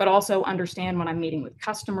 But also understand when I'm meeting with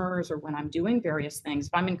customers or when I'm doing various things.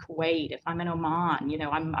 If I'm in Kuwait, if I'm in Oman, you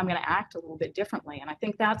know, I'm going to act a little bit differently. And I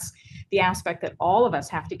think that's the aspect that all of us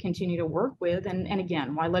have to continue to work with. And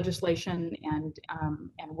again, why legislation and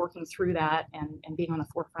working through that and being on the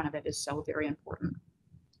forefront of it is so very important.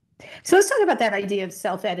 So let's talk about that idea of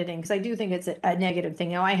self-editing, because I do think it's a negative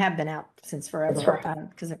thing. You know, I have been out since forever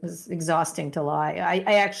because it was exhausting to lie.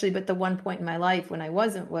 I actually, but the one point in my life when I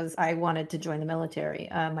wasn't was I wanted to join the military.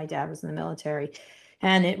 My dad was in the military.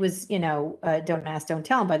 And it was, you know, don't ask, don't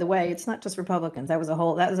tell. And by the way, it's not just Republicans. That was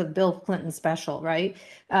a Bill Clinton special, right?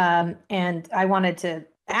 And I wanted to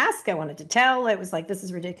ask, I wanted to tell. It was like, this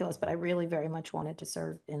is ridiculous, but I really very much wanted to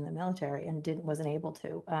serve in the military and wasn't able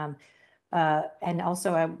to. And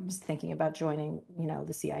also I was thinking about joining, you know,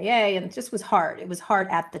 the CIA, and it just was hard. It was hard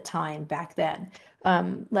at the time back then,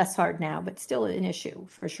 less hard now, but still an issue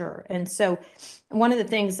for sure. And so one of the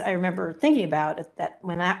things I remember thinking about that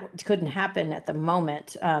when that couldn't happen at the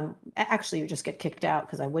moment, actually you just get kicked out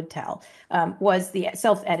because I would tell, was the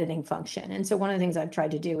self-editing function. And so one of the things I've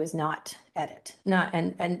tried to do is not edit,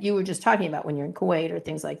 and you were just talking about when you're in Kuwait or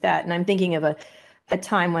things like that. And I'm thinking of a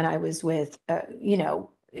time when I was with, you know,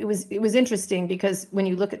 it was interesting because when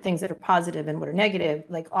you look at things that are positive and what are negative,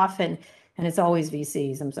 like often, and it's always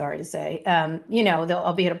VCs, I'm sorry to say, you know,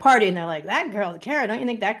 I'll be at a party and they're like, that girl, Kara, don't you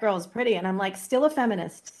think that girl is pretty? And I'm like, still a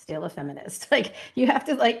feminist. Like you have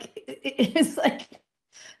to it's like,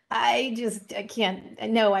 I can't,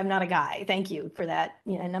 no, I'm not a guy. Thank you for that.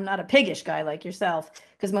 You know, and I'm not a piggish guy like yourself,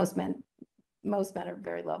 because most men are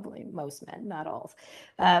very lovely, most men, not all.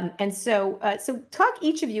 And so talk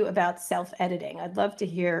each of you about self-editing. I'd love to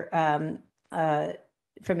hear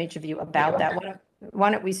from each of you about that.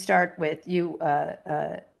 why don't we start with you,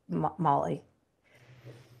 Molly?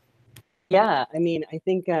 Yeah, I mean, I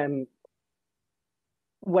think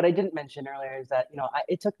what I didn't mention earlier is that,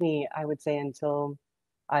 it took me, I would say, until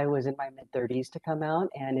I was in my mid-30s to come out.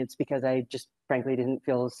 And it's because I just frankly didn't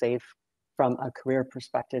feel safe from a career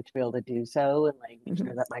perspective to be able to do so, and like make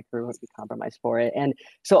sure that my career would be compromised for it. And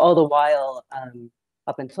so all the while,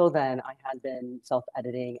 up until then, I had been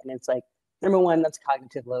self-editing. And it's like, number one, that's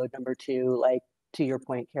cognitive load. Number two, like to your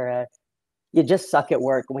point, Kara, you just suck at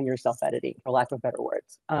work when you're self-editing, for lack of better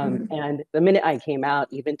words. And the minute I came out,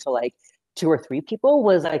 even to like 2 or 3 people,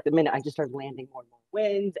 was like the minute I just started landing more and more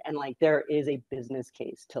wins, and like there is a business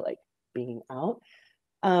case to like being out.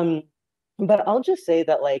 But I'll just say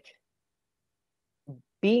that like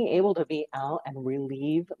being able to be out and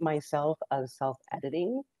relieve myself of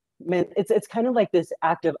self-editing, it's kind of like this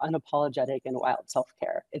act of unapologetic and wild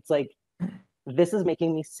self-care. It's like, this is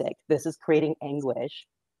making me sick. This is creating anguish.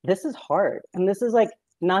 This is hard. And this is like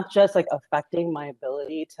not just like affecting my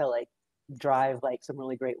ability to like drive like some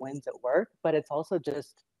really great wins at work, but it's also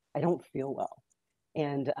just, I don't feel well.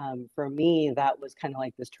 And for me, that was kind of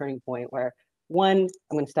like this turning point where, one,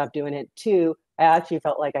 I'm going to stop doing it. Two, I actually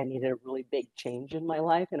felt like I needed a really big change in my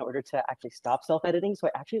life in order to actually stop self-editing. So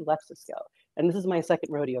I actually left Cisco. And this is my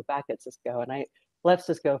second rodeo back at Cisco. And I left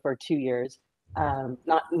Cisco for 2 years.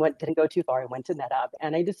 Didn't go too far. I went to NetApp,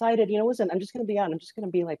 and I decided, listen, I'm just going to be out. I'm just going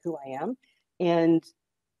to be like who I am. And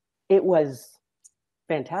it was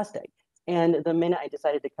fantastic. And the minute I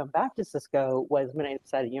decided to come back to Cisco was when I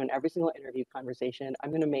decided, in every single interview conversation,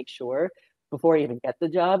 I'm going to make sure before I even get the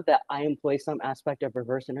job that I employ some aspect of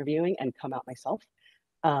reverse interviewing and come out myself,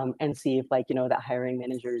 and see if like, that hiring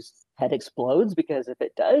manager's head explodes, because if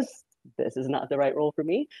it does, this is not the right role for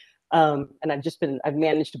me. And I've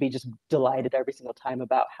managed to be just delighted every single time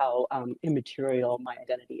about how immaterial my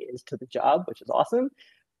identity is to the job, which is awesome.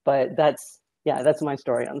 But that's my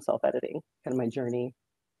story on self-editing, kind of my journey.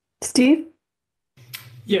 Steve?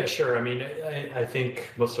 Yeah, sure. I mean, I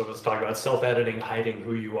think most of us talk about self-editing, hiding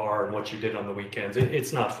who you are and what you did on the weekends.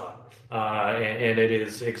 It's not fun. And it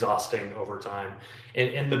is exhausting over time.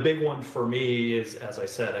 And the big one for me is, as I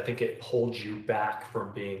said, I think it holds you back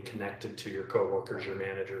from being connected to your coworkers, your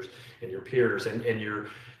managers, and your peers. And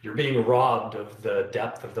you're being robbed of the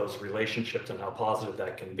depth of those relationships and how positive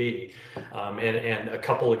that can be. And a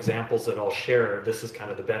couple examples that I'll share, this is kind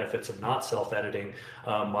of the benefits of not self-editing.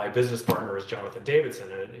 My business partner is Jonathan Davidson,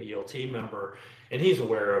 an ELT member, and he's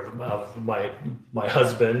aware of my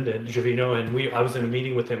husband and Javino, and I was in a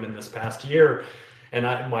meeting with him in this past year, and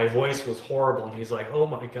my voice was horrible, and he's like, "Oh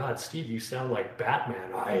my God, Steve, you sound like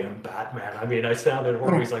Batman." I am Batman. I mean, I sounded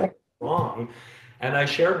horrible. He's like, "Wrong." And I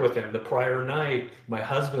shared with him the prior night, my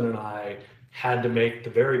husband and I had to make the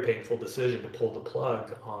very painful decision to pull the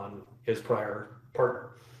plug on his prior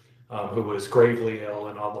partner, who was gravely ill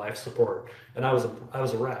and on life support, and I was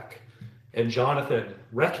a wreck. And Jonathan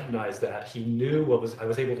recognized that. He knew I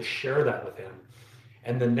was able to share that with him.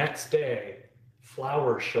 And the next day,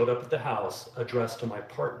 flowers showed up at the house addressed to my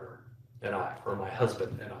partner and I, or my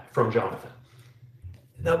husband and I, from Jonathan.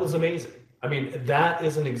 That was amazing. I mean, that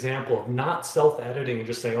is an example of not self-editing and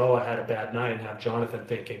just saying, "Oh, I had a bad night," and have Jonathan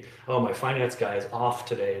thinking, "Oh, my finance guy is off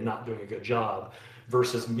today and not doing a good job,"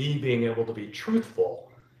 versus me being able to be truthful.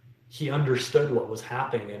 He understood what was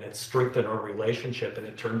happening, and it strengthened our relationship, and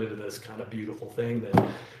it turned into this kind of beautiful thing that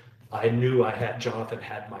I knew Jonathan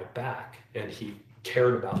had my back, and he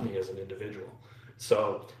cared about me as an individual.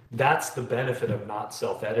 So that's the benefit of not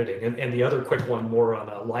self-editing. And the other quick one, more on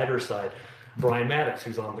a lighter side, Brian Maddox,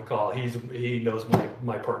 who's on the call, he knows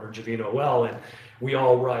my partner Javino well, and we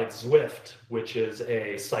all ride Zwift, which is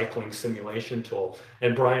a cycling simulation tool.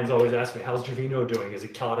 And Brian's always asked me, "How's Javino doing? Is he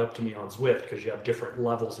caught up to me on Zwift?" Because you have different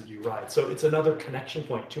levels that you ride. So it's another connection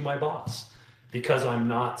point to my boss. Because I'm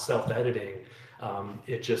not self-editing,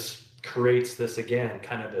 it just creates this, again,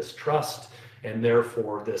 kind of this trust, and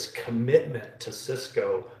therefore this commitment to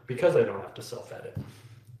Cisco because I don't have to self-edit.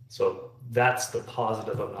 So that's the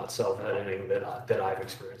positive of not self-editing that I've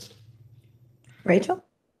experienced. Rachel?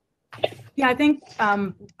 Yeah, I think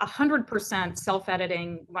 100%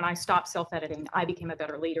 self-editing. When I stopped self-editing, I became a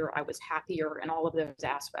better leader. I was happier in all of those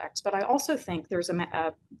aspects. But I also think there's an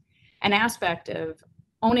aspect of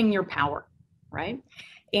owning your power, right?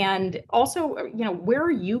 And also, where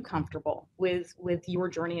are you comfortable with your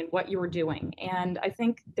journey and what you're doing? And I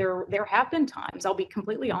think there have been times, I'll be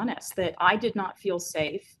completely honest, that I did not feel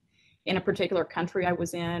safe in a particular country I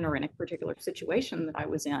was in, or in a particular situation that I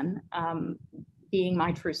was in, being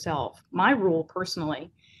my true self. My rule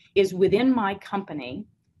personally is, within my company,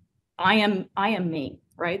 I am me,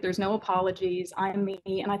 right? There's no apologies. I'm me.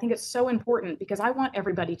 And I think it's so important because I want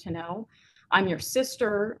everybody to know I'm your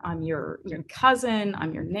sister, I'm your cousin,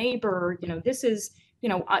 I'm your neighbor. This is,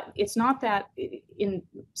 it's not that in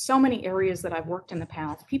so many areas that I've worked in the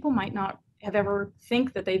past, people might not have ever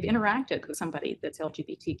think that they've interacted with somebody that's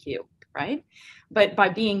LGBTQ, right? But by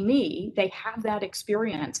being me, they have that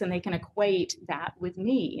experience and they can equate that with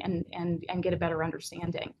me and get a better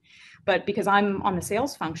understanding. But because I'm on the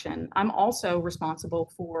sales function, I'm also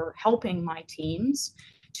responsible for helping my teams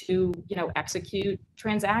to execute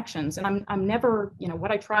transactions. And I'm never,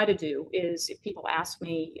 what I try to do is if people ask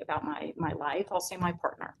me about my life, I'll say my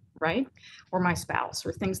partner, right, or my spouse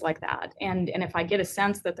or things like that. And if I get a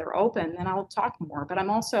sense that they're open, then I'll talk more. But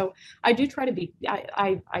I do try to be,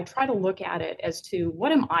 I try to look at it as to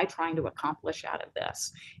what am I trying to accomplish out of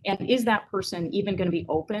this, and is that person even going to be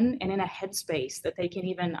open and in a headspace that they can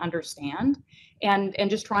even understand, and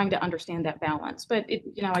just trying to understand that balance. But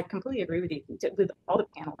I completely agree with you, with all the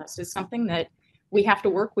panelists. It's something that we have to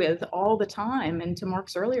work with all the time. And to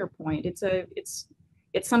Mark's earlier point, it's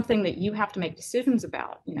something that you have to make decisions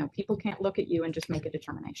about. People can't look at you and just make a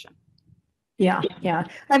determination. Yeah.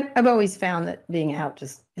 I've always found that being out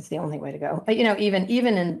it's the only way to go.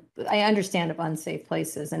 Even in, I understand of unsafe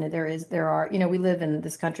places, and there are, we live in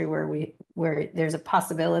this country where there's a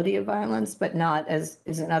possibility of violence, but not as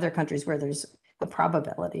in other countries where there's the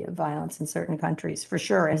probability of violence in certain countries, for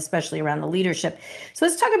sure, and especially around the leadership. So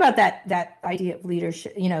let's talk about that idea of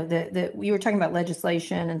leadership. We were talking about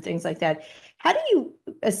legislation and things like that. How do you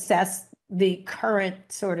assess the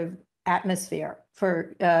current sort of atmosphere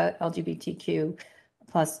for LGBTQ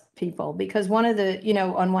plus people? Because one of the,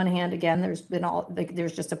 on one hand, again, there's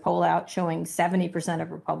just a poll out showing 70% of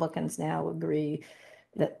Republicans now agree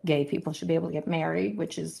that gay people should be able to get married,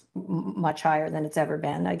 which is much higher than it's ever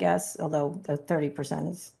been, I guess, although the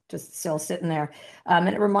 30% is just still sitting there. And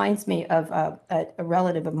it reminds me of a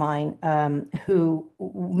relative of mine who,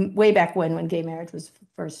 way back when gay marriage was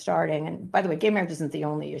first starting, and by the way, gay marriage isn't the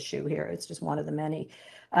only issue here, it's just one of the many.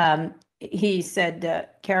 He said,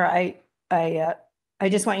 Kara, I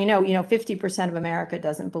just want you to know, 50% of America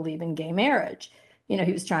doesn't believe in gay marriage.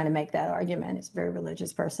 He was trying to make that argument. He's a very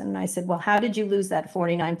religious person. And I said, well, how did you lose that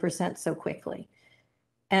 49% so quickly?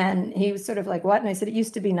 And he was sort of like, what? And I said, it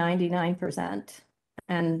used to be 99%.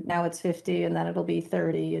 And now it's 50, and then it'll be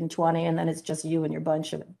 30 and 20. And then it's just you and your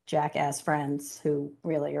bunch of jackass friends who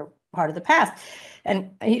really are part of the past.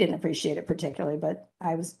 And he didn't appreciate it particularly, but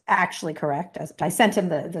I was actually correct. I sent him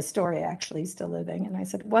the story, actually, still living. And I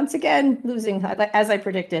said, once again, losing, as I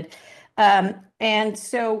predicted. And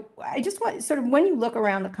so I just want sort of, when you look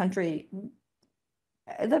around the country,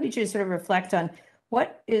 I'd love you to sort of reflect on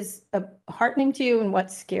what is heartening to you and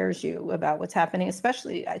what scares you about what's happening,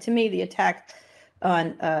 especially to me, the attack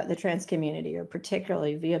on the trans community are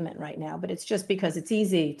particularly vehement right now, but it's just because it's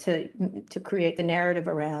easy to create the narrative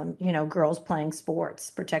around, girls playing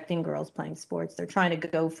sports, protecting girls playing sports. They're trying to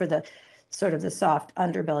go for the sort of the soft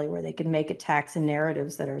underbelly where they can make attacks and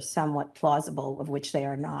narratives that are somewhat plausible, of which they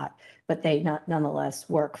are not, but they nonetheless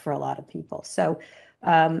work for a lot of people. So,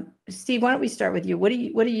 Steve, why don't we start with you? What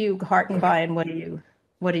are you heartened by, and what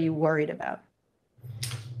are you worried about?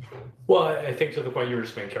 Well, I think to the point you were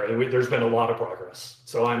just making, Kara, there's been a lot of progress.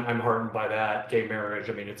 So I'm heartened by that. Gay marriage,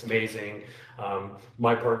 I mean, it's amazing.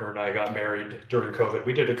 My partner and I got married during COVID.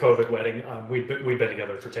 We did a COVID wedding. We'd been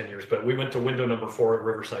together for 10 years, but we went to window number 4 at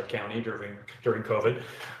Riverside County during COVID.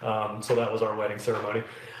 So that was our wedding ceremony.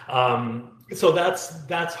 So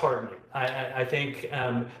that's heartening, I think.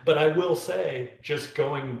 But I will say, just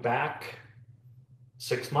going back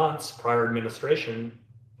 6 months, prior administration,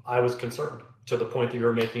 I was concerned, to the point that you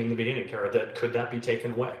were making in the beginning, Kara, that could that be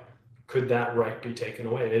taken away? Could that right be taken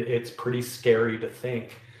away? It's pretty scary to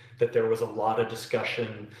think that there was a lot of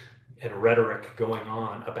discussion and rhetoric going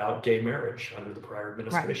on about gay marriage under the prior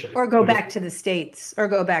administration. Right. Or go back to the states, at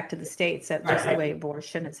just the way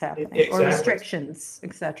abortion is happening, exactly. Or restrictions,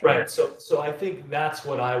 et cetera. Right. So I think that's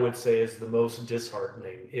what I would say is the most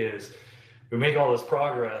disheartening, is we make all this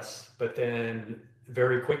progress, but then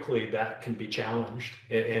very quickly that can be challenged.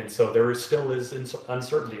 And so there still is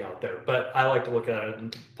uncertainty out there, but I like to look at it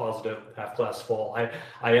in positive, half glass full. I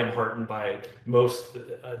am heartened by most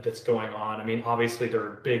that's going on. I mean, obviously there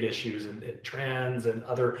are big issues in trans and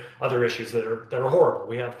other issues that are horrible.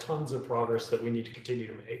 We have tons of progress that we need to continue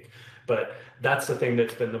to make, but that's the thing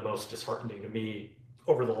that's been the most disheartening to me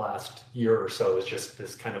over the last year or so, is just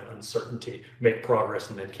this kind of uncertainty. Make progress,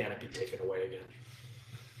 and then can it be taken away again?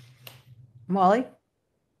 Molly?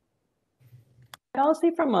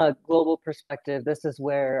 Honestly, from a global perspective, this is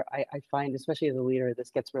where I find, especially as a leader,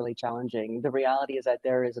 this gets really challenging. The reality is that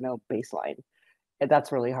there is no baseline.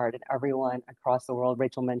 that's really hard. And everyone across the world,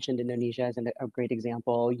 Rachel mentioned Indonesia as a great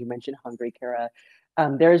example. You mentioned Hungary, Kara.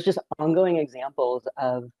 There's just ongoing examples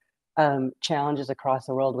of challenges across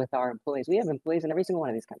the world with our employees. We have employees in every single one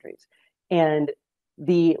of these countries. And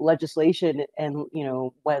the legislation, and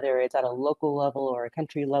whether it's at a local level or a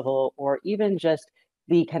country level, or even just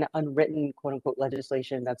the kind of unwritten quote unquote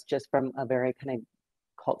legislation that's just from a very kind of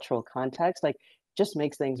cultural context, like just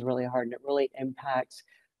makes things really hard, and it really impacts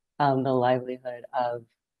the livelihood of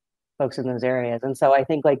folks in those areas. And so I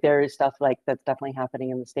think like there is stuff like that's definitely happening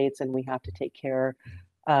in the States, and we have to take care.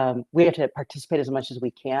 We have to participate as much as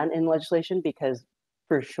we can in legislation, because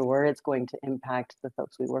for sure it's going to impact the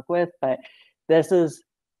folks we work with. But this is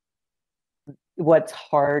what's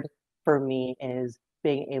hard for me, is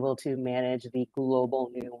being able to manage the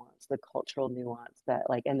global nuance, the cultural nuance that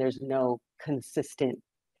like, and there's no consistent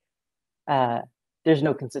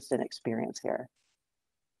experience here.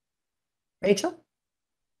 Rachel?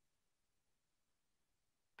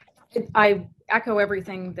 I echo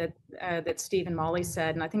everything that Steve and Molly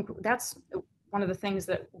said, and I think that's one of the things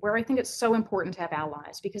where I think it's so important to have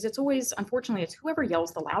allies, because it's always, unfortunately, it's whoever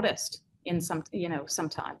yells the loudest in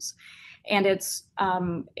sometimes. And it's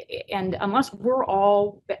and unless we're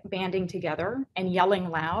all banding together and yelling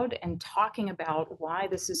loud and talking about why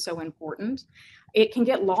this is so important, it can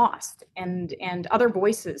get lost, and other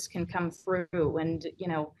voices can come through. And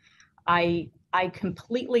I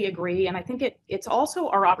completely agree, and I think it's also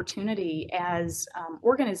our opportunity as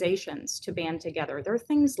organizations to band together. There are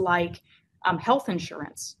things like health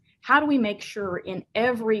insurance. How do we make sure in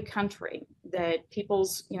every country that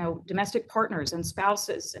people's domestic partners and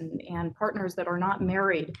spouses and partners that are not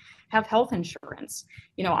married have health insurance?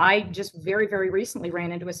 I just very, very recently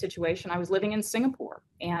ran into a situation. I was living in Singapore,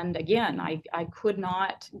 and again, I could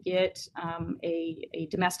not get a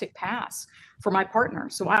domestic pass for my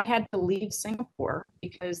partner. So I had to leave Singapore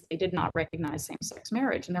because they did not recognize same-sex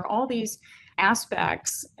marriage. And there are all these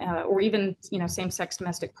aspects, or even same-sex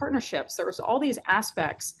domestic partnerships. There's all these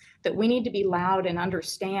aspects that we need to be loud and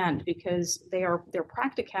understand, because they're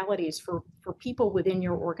practicalities for people within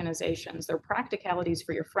your organizations. They're practicalities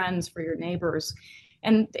for your friends, for your neighbors.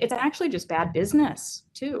 And it's actually just bad business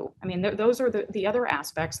too. I mean, those are the other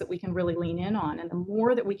aspects that we can really lean in on. And the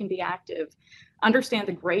more that we can be active, understand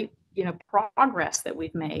the great progress that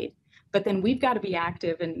we've made, but then we've got to be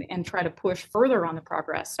active and try to push further on the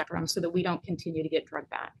progress spectrum so that we don't continue to get drugged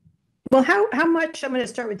back. Well, how much, I'm going to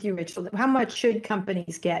start with you, Rachel, how much should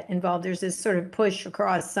companies get involved? There's this sort of push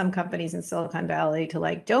across some companies in Silicon Valley to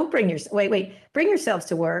like, don't bring bring yourselves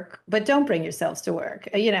to work, but don't bring yourselves to work,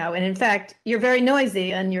 and in fact, you're very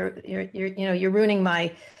noisy, and you're ruining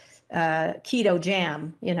my keto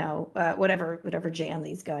jam, whatever jam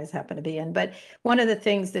these guys happen to be in. But one of the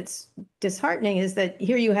things that's disheartening is that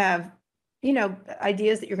here you have,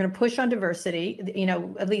 ideas that you're going to push on diversity,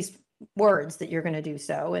 at least words that you're going to do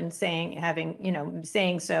so, and saying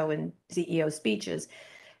so in CEO speeches,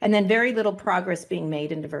 and then very little progress being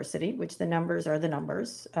made in diversity, which the numbers are the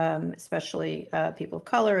numbers, especially people of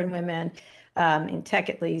color and women, in tech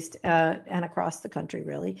at least, and across the country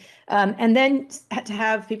really. And then to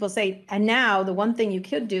have people say, and now the one thing you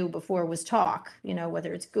could do before was talk,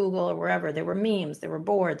 whether it's Google or wherever, there were memes, there were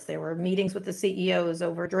boards, there were meetings with the CEOs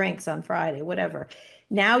over drinks on Friday, whatever.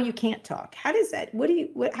 Now you can't talk. How does that,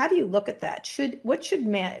 how do you look at that?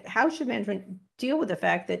 How should management deal with the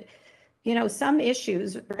fact that, some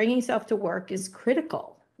issues, bringing yourself to work is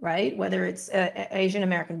critical, right? Whether it's Asian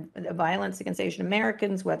American violence against Asian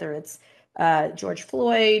Americans, whether it's George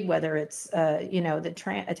Floyd, whether it's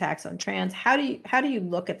the attacks on trans. How do you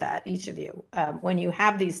look at that, each of you, when you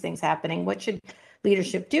have these things happening? What should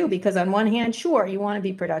leadership do? Because on one hand, sure, you want to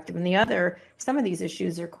be productive, and the other, some of these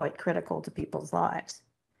issues are quite critical to people's lives.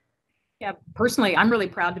 Yeah, personally, I'm really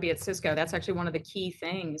proud to be at Cisco. That's actually one of the key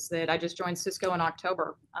things that I just joined Cisco in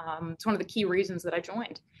October. It's one of the key reasons that I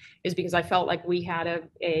joined, is because I felt like we had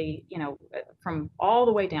from all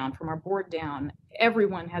the way down, from our board down,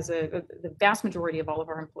 everyone has the vast majority of all of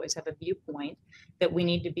our employees have a viewpoint that we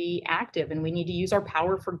need to be active, and we need to use our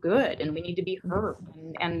power for good, and we need to be heard.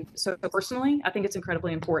 And so personally, I think it's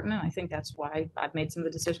incredibly important. And I think that's why I've made some of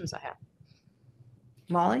the decisions I have.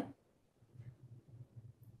 Molly?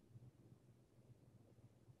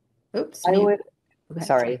 Oops.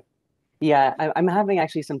 Sorry. Yeah, I'm having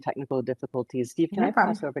actually some technical difficulties. Steve, can I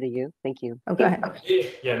pass over to you? Thank you. Oh, go ahead.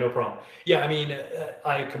 Yeah, no problem. Yeah, I mean,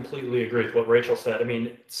 I completely agree with what Rachel said. I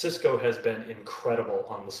mean, Cisco has been incredible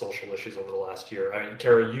on the social issues over the last year. I mean,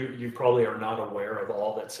 Kara, you probably are not aware of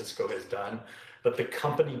all that Cisco has done but the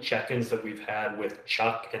company check-ins that we've had with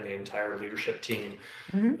Chuck and the entire leadership team,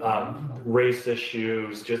 race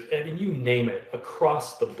issues, just, I mean, you name it,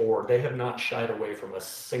 across the board, they have not shied away from a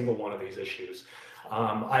single one of these issues.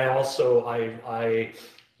 I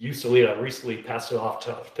used to lead, I recently passed it off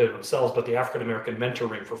to themselves, but the African American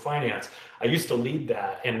Mentoring for Finance, I used to lead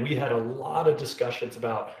that. And we had a lot of discussions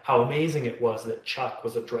about how amazing it was that Chuck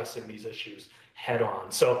was addressing these issues head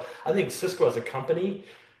on. So I think Cisco as a company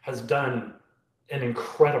has done an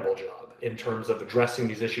incredible job in terms of addressing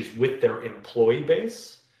these issues with their employee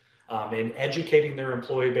base, and educating their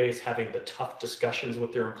employee base, having the tough discussions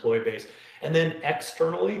with their employee base. And then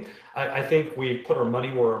externally, I think we put our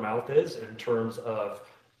money where our mouth is in terms of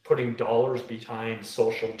putting dollars behind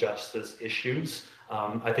social justice issues.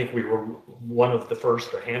 I think we were one of the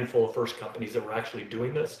first, a handful of first companies that were actually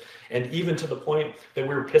doing this. And even to the point that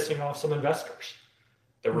we were pissing off some investors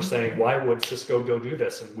that were saying, why would Cisco go do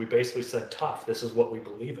this? And we basically said, tough, this is what we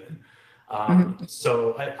believe in.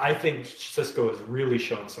 So I think Cisco has really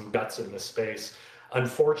shown some guts in this space.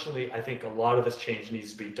 Unfortunately, I think a lot of this change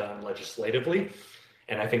needs to be done legislatively.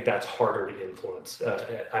 And I think that's harder to influence.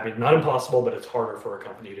 I mean, not impossible, but it's harder for a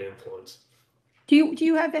company to influence. Do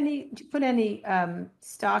you have any, do you put any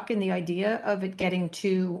stock in the idea of it getting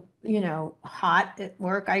too, hot at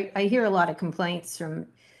work? I hear a lot of complaints from,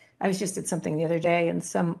 I was just at something the other day and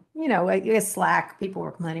some, I guess Slack, people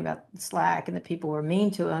were complaining about Slack and that people were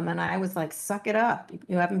mean to them. And I was like, suck it up.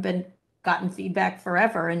 You haven't gotten feedback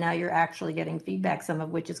forever. And now you're actually getting feedback, some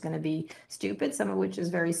of which is going to be stupid, some of which is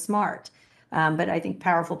very smart. But I think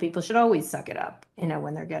powerful people should always suck it up,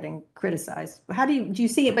 when they're getting criticized. How do you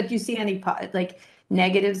see it? But do you see any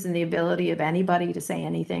negatives in the ability of anybody to say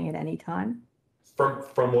anything at any time?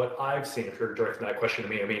 From what I've seen, if you're directing that question to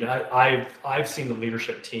me, I mean, I've seen the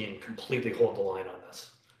leadership team completely hold the line on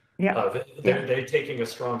this. Yeah, they're taking a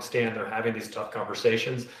strong stand. They're having these tough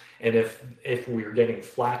conversations, and if we're getting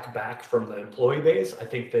flack back from the employee base, I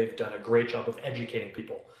think they've done a great job of educating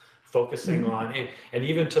people, focusing on it, and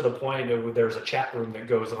even to the point of there's a chat room that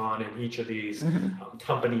goes on in each of these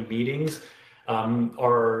company meetings.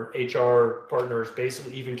 Our HR partners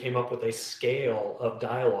basically even came up with a scale of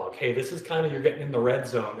dialogue. Hey, this is kind of, you're getting in the red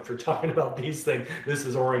zone. If you're talking about these things, this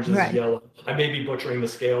is orange, this is yellow. I may be butchering the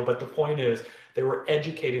scale, but the point is they were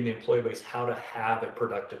educating the employee base how to have a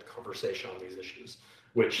productive conversation on these issues,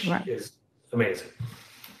 which is amazing.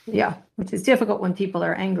 Yeah, which is difficult when people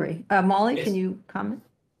are angry. Molly, can you comment?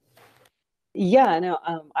 Yeah, no,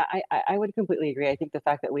 I would completely agree. I think the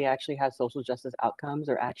fact that we actually have social justice outcomes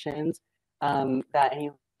or actions, that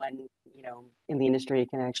anyone, in the industry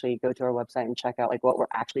can actually go to our website and check out like what we're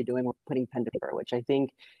actually doing. We're putting pen to paper, which I think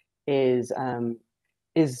is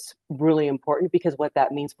really important, because what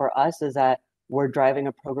that means for us is that we're driving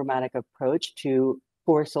a programmatic approach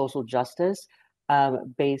for social justice,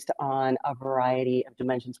 based on a variety of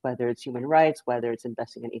dimensions, whether it's human rights, whether it's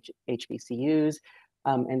investing in HBCUs,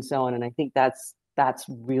 and so on. And I think that's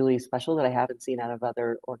really special that I haven't seen out of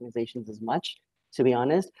other organizations as much, to be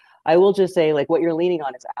honest. I will just say, like, what you're leaning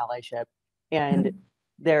on is allyship. And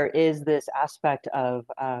there is this aspect of,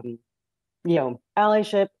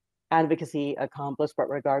 allyship, advocacy, accomplice, but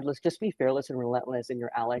regardless, just be fearless and relentless in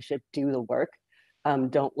your allyship, do the work.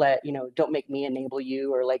 Don't make me enable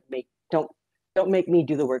you, or don't make me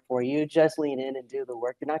do the work for you. Just lean in and do the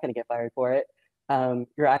work. You're not going to get fired for it.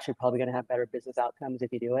 You're actually probably going to have better business outcomes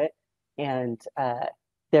if you do it. And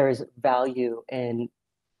there is value in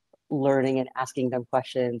learning and asking them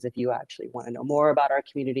questions. If you actually want to know more about our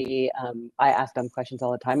community, I ask them questions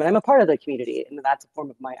all the time, and I'm a part of the community, and that's a form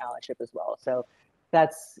of my allyship as well. So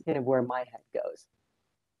that's kind of where my head goes.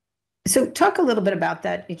 So talk a little bit about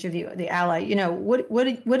that, each of you, the ally.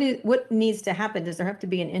 What needs to happen? Does there have to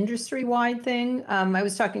be an industry-wide thing? I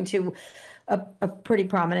was talking to a pretty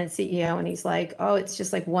prominent CEO, and he's like, oh, it's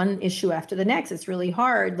just like one issue after the next. It's really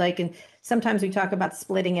hard. And sometimes we talk about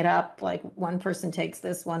splitting it up, like one person takes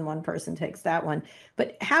this one person takes that one.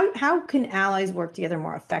 But how can allies work together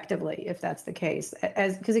more effectively if that's the case?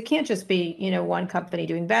 Because it can't just be, one company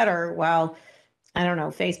doing better while, I don't know,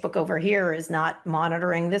 Facebook over here is not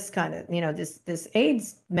monitoring this kind of, this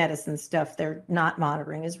AIDS medicine stuff they're not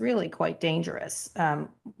monitoring is really quite dangerous,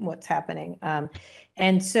 what's happening.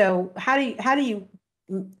 And so how do you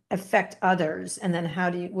affect others? And then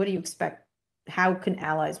what do you expect? How can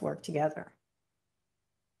allies work together?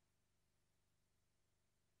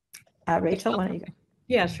 Rachel, why don't you go?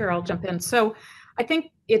 Yeah, sure. I'll jump in. So I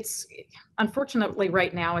think unfortunately,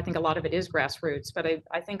 right now, I think a lot of it is grassroots, but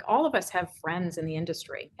I think all of us have friends in the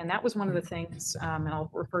industry. And that was one of the things, and I'll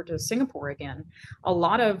refer to Singapore again, a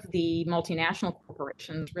lot of the multinational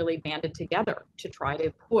corporations really banded together to try to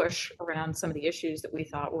push around some of the issues that we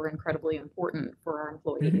thought were incredibly important for our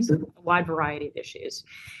employees, a wide variety of issues.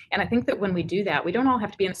 And I think that when we do that, we don't all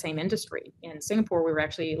have to be in the same industry. In Singapore, we were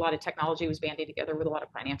actually, a lot of technology was banding together with a lot of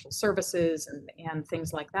financial services and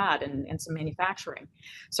things like that, and some manufacturing.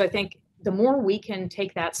 So I think the more we can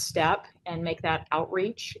take that step and make that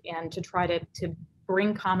outreach and to try to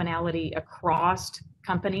bring commonality across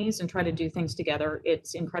companies and try to do things together,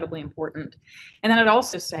 it's incredibly important. And then I'd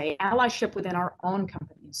also say allyship within our own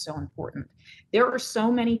company is so important. There are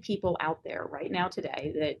so many people out there right now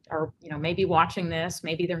today that are, maybe watching this,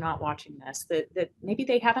 maybe they're not watching this, that maybe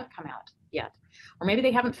they haven't come out yet, or maybe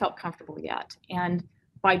they haven't felt comfortable yet. And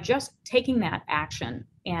by just taking that action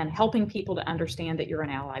and helping people to understand that you're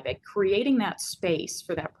an ally, by creating that space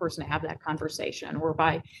for that person to have that conversation, or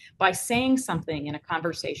by saying something in a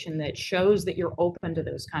conversation that shows that you're open to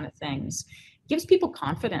those kind of things, gives people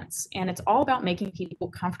confidence. And it's all about making people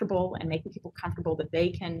comfortable and making people comfortable that they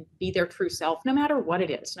can be their true self, no matter what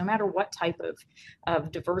it is, no matter what type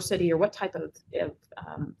of diversity or what type of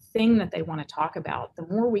thing that they want to talk about. The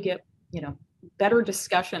more we get, better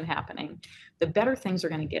discussion happening, the better things are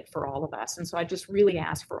going to get for all of us. And so I just really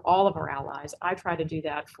ask for all of our allies. I try to do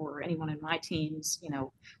that for anyone in my teams,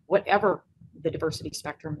 whatever the diversity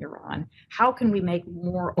spectrum you're on. How can we make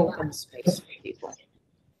more open space for people?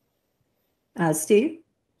 Steve?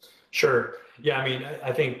 Sure. Yeah,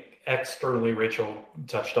 I think externally, Rachel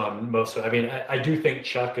touched on most of it. I do think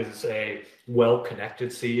Chuck is a well-connected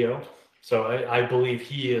CEO. So I believe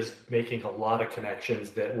he is making a lot of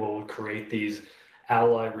connections that will create these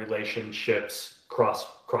ally relationships cross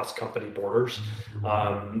company borders.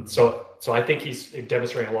 So I think he's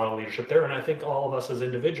demonstrating a lot of leadership there, and I think all of us as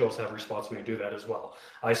individuals have a responsibility to do that as well.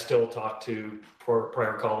 I still talk to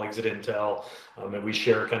prior colleagues at Intel, and we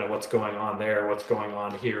share kind of what's going on there, what's going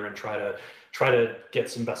on here, and try to get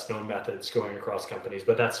some best known methods going across companies.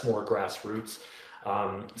 But that's more grassroots.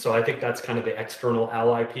 So I think that's kind of the external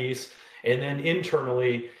ally piece. And then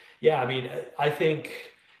internally, I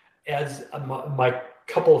think as my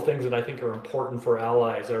couple of things that I think are important for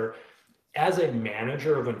allies are, as a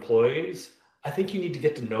manager of employees, I think you need to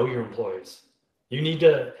get to know your employees. You need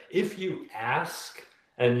to, if you ask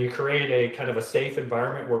and you create a kind of a safe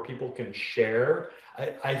environment where people can share,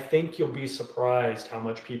 I think you'll be surprised how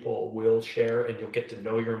much people will share, and you'll get to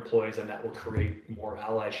know your employees, and that will create more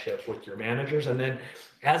allyship with your managers. And then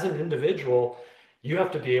as an individual, you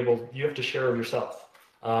have to share of yourself.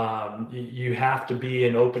 You have to be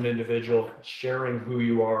an open individual, sharing who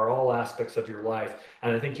you are, all aspects of your life.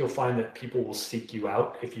 And I think you'll find that people will seek you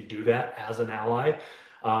out if you do that as an ally.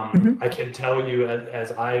 I can tell you,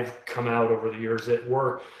 as I've come out over the years at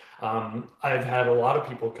work, I've had a lot of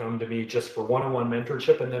people come to me just for one-on-one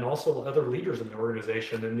mentorship, and then also other leaders in the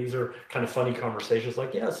organization. And these are kind of funny conversations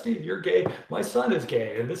like, yeah, Steve, you're gay. My son is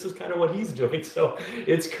gay, and this is kind of what he's doing. So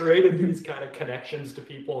it's created these kind of connections to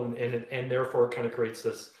people, and therefore it kind of creates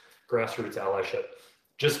this grassroots allyship.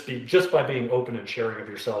 Just by being open and sharing of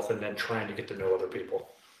yourself, and then trying to get to know other people.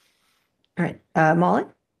 All right, Molly?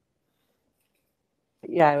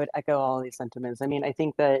 Yeah, I would echo all these sentiments. I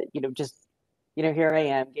think that, here I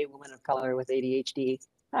am, gay woman of color with ADHD.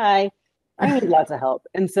 Hi, I need lots of help.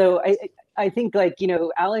 And so I think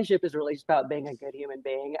allyship is really just about being a good human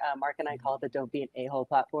being. Mark and I call it the Don't Be an A-hole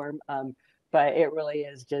platform. But it really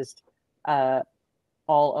is just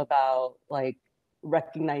all about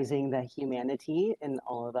recognizing the humanity in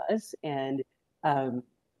all of us, and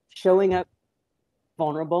showing up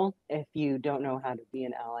vulnerable if you don't know how to be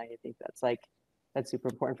an ally. I think that's super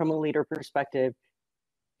important from a leader perspective.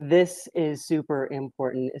 This is super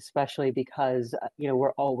important, especially because,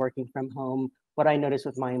 we're all working from home. What I notice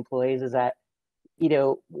with my employees is that,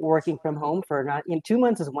 working from home for 2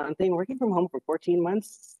 months is one thing. Working from home for 14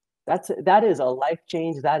 months, that is a life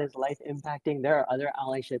change. That is life impacting. There are other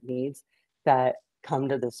allyship needs that come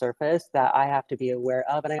to the surface that I have to be aware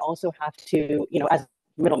of. And I also have to, as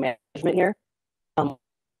middle management here on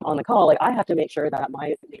the call, I have to make sure that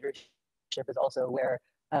my leadership is also aware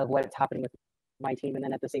of what's happening with my team, and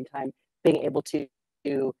then at the same time being able to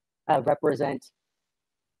represent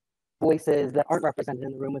voices that aren't represented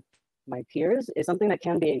in the room with my peers is something that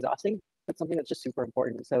can be exhausting, but something that's just super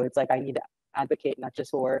important. So it's I need to advocate not just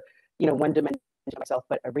for one dimension of myself,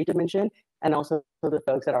 but every dimension, and also for the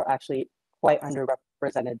folks that are actually quite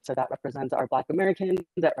underrepresented. So that represents our Black American,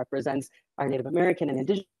 that represents our Native American and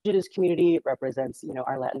Indigenous community, it represents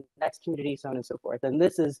our Latinx community, so on and so forth. And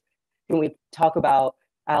this is when we talk about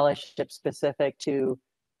allyship specific to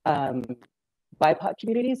BIPOC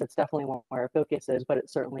communities. That's definitely where our focus is, but it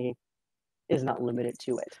certainly is not limited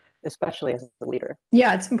to it, especially as a leader.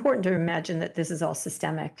 Yeah, it's important to imagine that this is all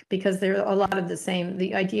systemic because there are a lot of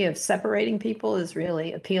the idea of separating people is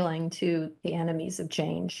really appealing to the enemies of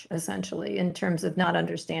change, essentially, in terms of not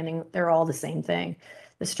understanding they're all the same thing.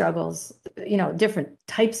 The struggles, different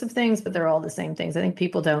types of things, but they're all the same things. I think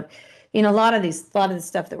people don't, a lot of the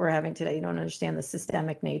stuff that we're having today, you don't understand the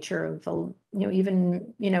systemic nature of,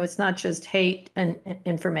 it's not just hate and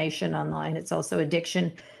information online, it's also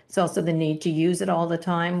addiction. It's also the need to use it all the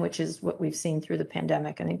time, which is what we've seen through the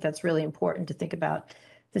pandemic. I think that's really important to think about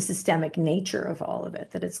the systemic nature of all of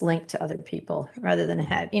it, that it's linked to other people rather than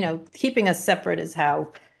keeping us separate is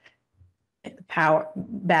how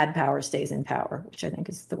bad power stays in power, which I think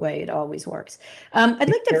is the way it always works. I'd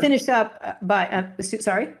like to finish up by,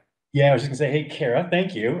 sorry? Yeah, I was just gonna say, hey, Kara,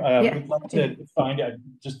 thank you. We'd love to find,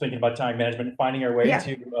 just thinking about time management, finding our way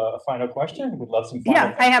to a final question. We'd love some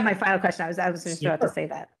final I have my final question. I was just about to say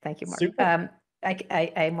that. Thank you, Mark. Super.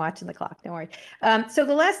 I'm watching the clock, don't worry. So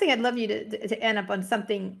the last thing I'd love you to end up on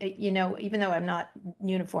something, even though I'm not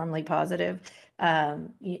uniformly positive,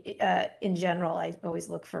 in general, I always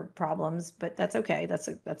look for problems, but that's okay. That's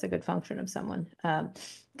a good function of someone,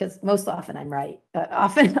 because most often I'm right,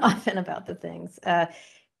 often about the things. I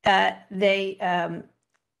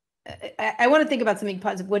want to think about something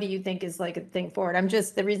positive. What do you think is like a thing forward?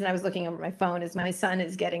 The reason I was looking over my phone is my son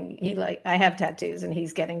is I have tattoos and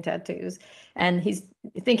he's getting tattoos and he's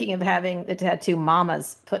thinking of having the tattoo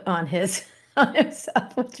mamas put on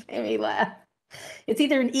himself, which made me laugh. It's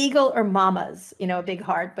either an eagle or mamas, a big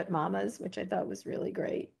heart, but mamas, which I thought was really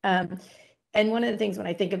great. And one of the things when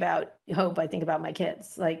I think about hope, I think about my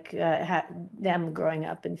kids, like them growing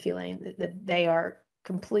up and feeling that they are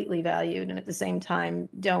completely valued and at the same time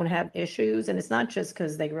don't have issues. And it's not just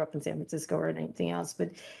because they grew up in San Francisco or anything else, but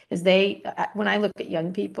when I look at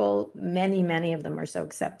young people, many of them are so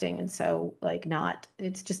accepting and so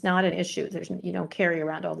it's just not an issue. You don't carry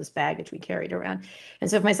around all this baggage we carried around. And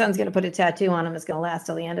so if my son's going to put a tattoo on him, it's going to last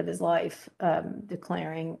till the end of his life,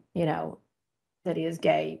 declaring, that he has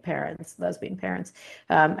gay parents, lesbian parents.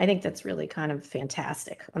 I think that's really kind of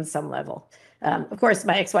fantastic on some level. Of course,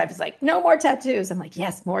 my ex-wife is like, no more tattoos. I'm like,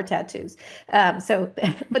 yes, more tattoos.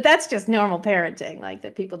 But that's just normal parenting, like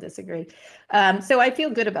that people disagree. So I feel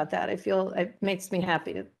good about that. It makes me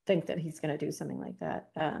happy to think that he's going to do something like that.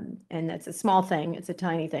 And that's a small thing. It's a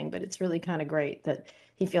tiny thing, but it's really kind of great that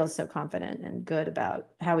he feels so confident and good about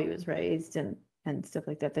how he was raised and stuff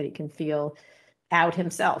like that, that he can feel out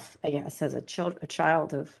himself, I guess, as a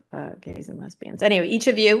child of gays and lesbians. Anyway, each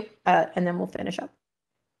of you, and then we'll finish up.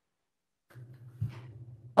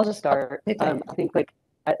 I'll just start. I think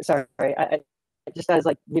just as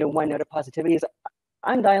one note of positivity is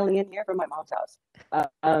I'm dialing in here from my mom's house.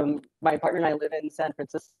 My partner and I live in San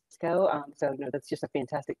Francisco, so that's just a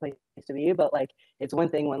fantastic place to be. But it's one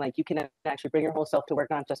thing when you can actually bring your whole self to work,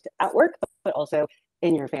 not just at work, but also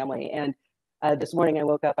in your family. And this morning I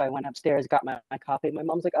woke up, I went upstairs, got my coffee. My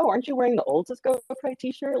mom's like, oh, aren't you wearing the old Cisco PRIDE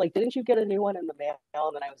t-shirt? Didn't you get a new one in the mail?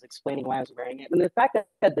 And then I was explaining why I was wearing it. And the fact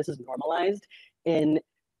that this is normalized in,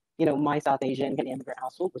 my South Asian and immigrant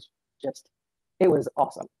household was it was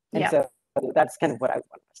awesome. And so that's kind of what I want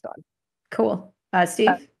to rest on. Cool.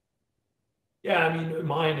 Steve? Yeah, I mean,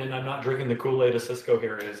 mine, and I'm not drinking the Kool-Aid of Cisco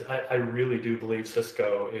here, is I really do believe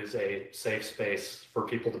Cisco is a safe space for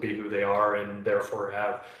people to be who they are and therefore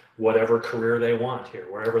have whatever career they want here,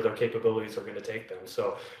 wherever their capabilities are going to take them.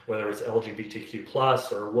 So whether it's LGBTQ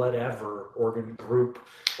plus or whatever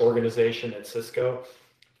organization at Cisco,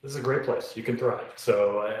 this is a great place. You can thrive.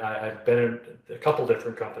 So I've been in a couple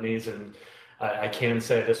different companies, and I can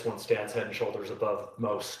say this one stands head and shoulders above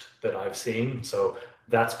most that I've seen. So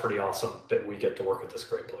that's pretty awesome that we get to work at this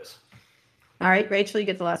great place. All right, Rachel, you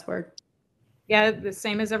get the last word. Yeah, the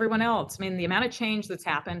same as everyone else. I mean, the amount of change that's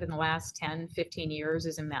happened in the last 10, 15 years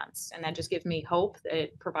is immense. And that just gives me hope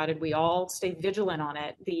that provided we all stay vigilant on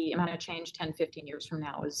it, the amount of change 10, 15 years from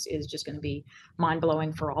now is just going to be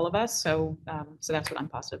mind-blowing for all of us. So that's what I'm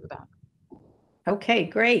positive about. Okay,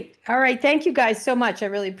 great. All right. Thank you guys so much. I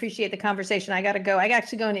really appreciate the conversation. I got to go. I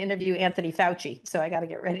actually going to interview Anthony Fauci, so I got to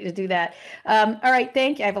get ready to do that. All right.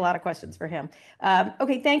 Thank you. I have a lot of questions for him.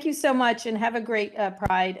 Okay. Thank you so much and have a great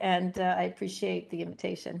Pride. And I appreciate the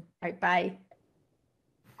invitation. All right. Bye.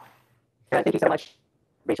 Thank you so much,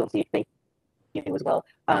 Rachel and Steve. Thank you as well.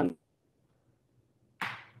 I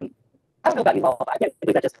don't know about you all. I can't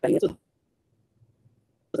believe that just this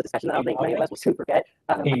was a discussion that I don't think many of us will soon forget.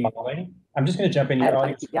 Hey, Molly, I'm just going to jump in. Your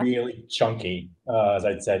audio is really chunky, as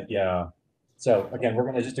I'd said. Yeah. So again, we're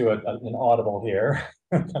going to just do an audible here,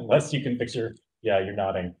 unless you can picture. Yeah, you're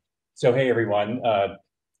nodding. So hey, everyone.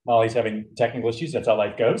 Molly's having technical issues. That's how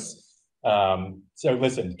life goes. So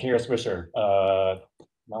listen, Kara Swisher.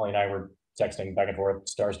 Molly and I were texting back and forth.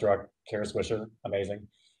 Starstruck, Kara Swisher, amazing.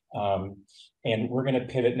 And we're going to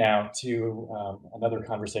pivot now to another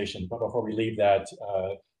conversation. But before we leave that,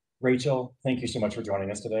 Rachel, thank you so much for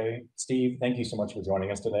joining us today. Steve, thank you so much for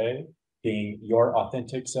joining us today, being your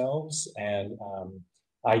authentic selves. And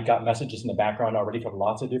I got messages in the background already from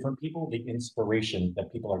lots of different people, the inspiration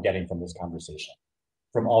that people are getting from this conversation,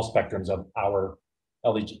 from all spectrums of our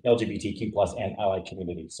LGBTQ plus and allied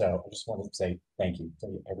community. So I just wanted to say thank you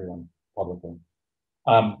to everyone publicly.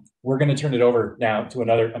 We're going to turn it over now to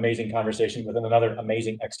another amazing conversation with another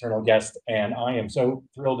amazing external guest. And I am so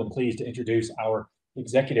thrilled and pleased to introduce our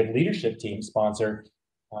executive leadership team sponsor,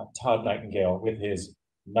 Todd Nightingale, with his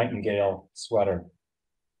Nightingale sweater.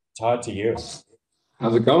 Todd, to you.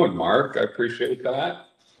 How's it going, Mark? I appreciate that.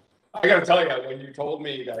 I got to tell you, when you told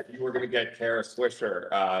me that you were going to get Kara Swisher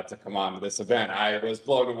to come on to this event, I was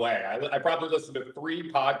blown away. I probably listened to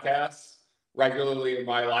 3 podcasts regularly in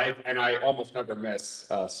my life, and I almost never miss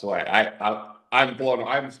Sway. I'm blown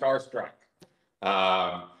away. I'm starstruck.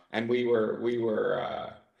 And we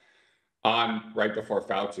were on right before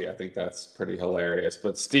Fauci. I think that's pretty hilarious.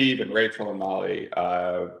 But Steve and Rachel and Molly,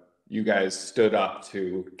 you guys stood up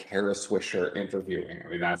to Kara Swisher interviewing. I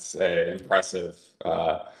mean, that's impressive.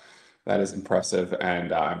 That is impressive,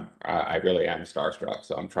 and I really am starstruck,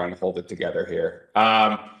 so I'm trying to hold it together here.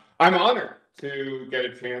 I'm honored to get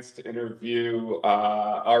a chance to interview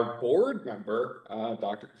our board member,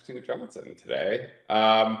 Dr. Kristina Johnson, today.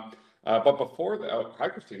 But before that, hi,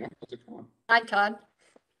 Kristina. How's it going? Hi, Todd.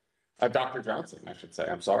 Dr. Johnson, I should say.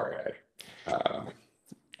 I'm sorry.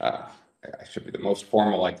 I should be the most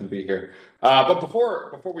formal I can be here. But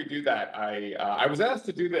before we do that, I was asked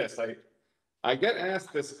to do this. I get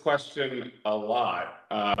asked this question a lot,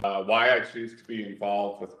 why I choose to be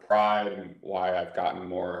involved with Pride and why I've gotten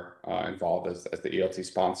more involved as the ELT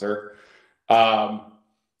sponsor.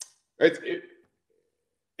 It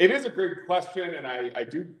is a great question, and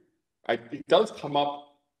it does come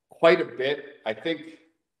up quite a bit. I think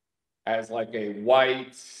as like a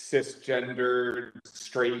white, cisgendered,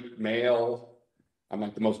 straight male, I'm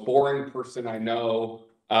like the most boring person I know.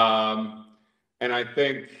 And I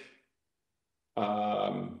think,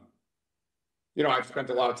 I've spent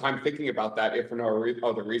a lot of time thinking about that, if for no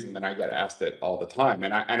other reason than I get asked it all the time.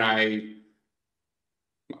 And I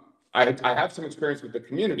have some experience with the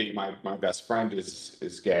community. My best friend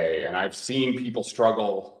is gay, and I've seen people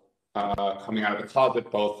struggle coming out of the closet,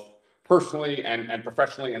 both personally and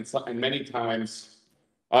professionally, and many times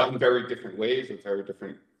in very different ways with very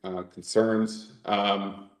different concerns.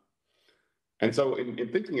 And so in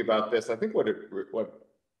thinking about this, I think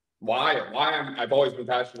why I've always been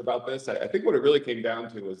passionate about this, I think what it really came down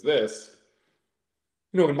to was this.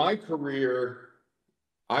 In my career,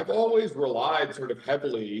 I've always relied sort of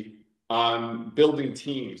heavily on building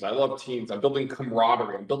teams. I love teams. I'm building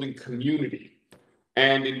camaraderie. I'm building community.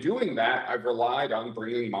 And in doing that, I've relied on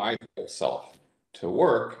bringing my whole self to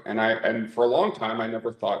work. And for a long time, I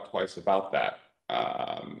never thought twice about that.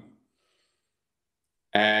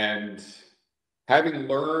 And having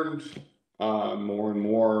learned more and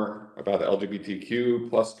more about the LGBTQ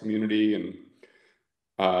plus community, and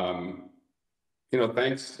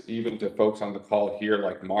thanks even to folks on the call here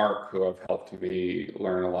like Mark, who have helped me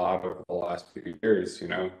learn a lot over the last few years,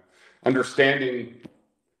 understanding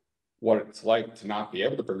what it's like to not be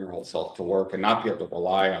able to bring your whole self to work and not be able to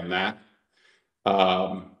rely on that.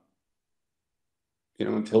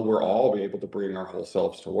 Until we're all able to bring our whole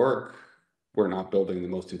selves to work, we're not building the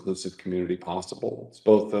most inclusive community possible. It's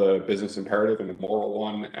both a business imperative and a moral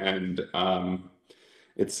one. And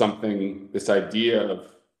it's something, this idea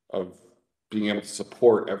of being able to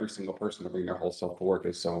support every single person to bring their whole self to work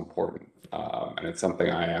is so important. And it's something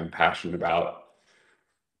I am passionate about,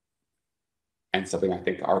 and something I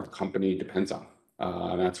think our company depends on.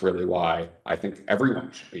 And that's really why I think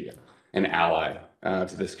everyone should be an ally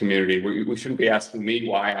to this community. We shouldn't be asking me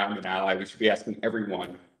why I'm an ally. We should be asking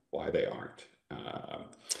everyone why they aren't.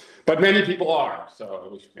 But many people are,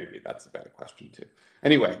 so maybe that's a better question too.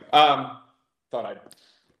 Anyway, thought I'd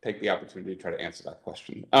take the opportunity to try to answer that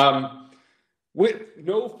question. With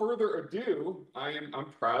no further ado, I'm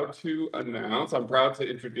proud to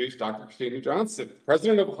introduce Dr. Kristina Johnson,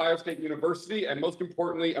 president of Ohio State University, and most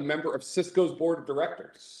importantly, a member of Cisco's board of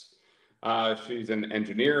directors. She's an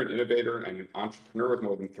engineer, an innovator, and an entrepreneur with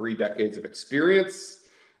more than 3 decades of experience.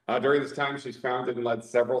 During this time, she's founded and led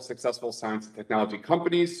several successful science and technology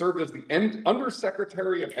companies, served as the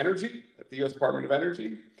Undersecretary of Energy at the U.S. Department of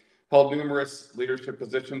Energy, held numerous leadership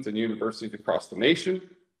positions in universities across the nation.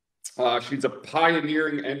 She's a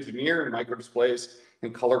pioneering engineer in microdisplays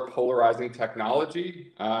and color polarizing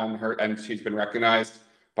technology, and she's been recognized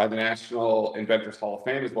by the National Inventors Hall of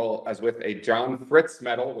Fame, as well as with a John Fritz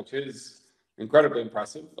Medal, which is incredibly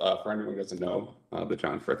impressive for anyone who doesn't know the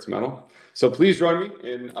John Fritz Medal. So please join me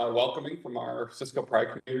in welcoming from our Cisco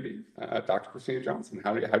PRIDE community, Dr. Kristina Johnson.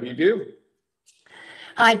 How do you do?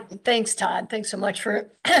 Hi, thanks, Todd. Thanks so much for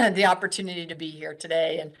the opportunity to be here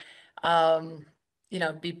today and,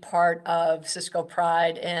 be part of Cisco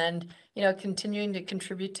PRIDE and, continuing to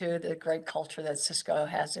contribute to the great culture that Cisco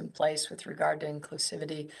has in place with regard to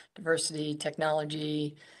inclusivity, diversity,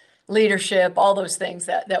 technology, leadership, all those things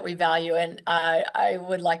that we value. And I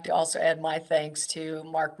would like to also add my thanks to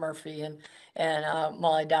Mark Murphy and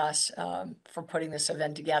Molly Das for putting this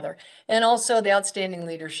event together, and also the outstanding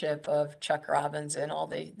leadership of Chuck Robbins and all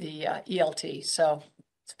the ELT. So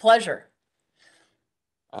it's a pleasure.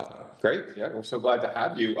 Great. Yeah, we're so glad to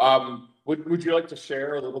have you. Would you like to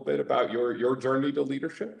share a little bit about your journey to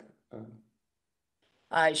leadership?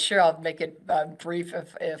 Sure, I'll make it brief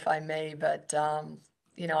if I may, but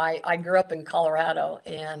I grew up in Colorado,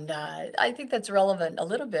 and I think that's relevant a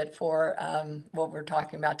little bit for what we're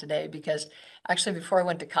talking about today, because actually before I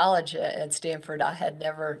went to college at Stanford, I had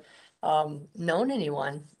never known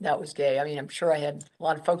anyone that was gay. I mean, I'm sure I had a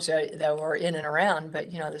lot of folks that were in and around, but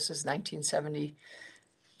this is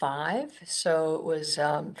 1975, so it was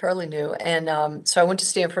fairly new. And so I went to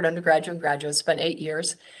Stanford undergraduate and graduate, spent 8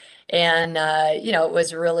 years. And, it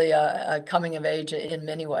was really a coming of age in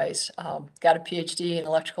many ways. Got a PhD in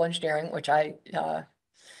electrical engineering, which I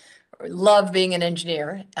love being an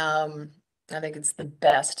engineer. I think it's the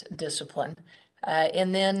best discipline.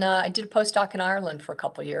 And then I did a postdoc in Ireland for a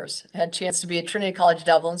couple of years. I had a chance to be at Trinity College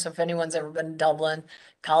Dublin. So if anyone's ever been to Dublin,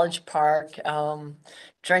 College Park,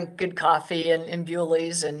 drank good coffee in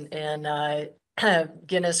Bewley's and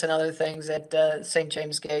Guinness and other things at St.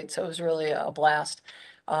 James Gate. So it was really a blast.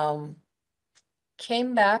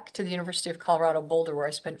 Came back to the University of Colorado Boulder, where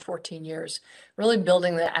I spent 14 years really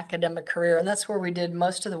building the academic career. And that's where we did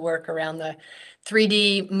most of the work around the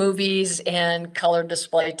 3D movies and color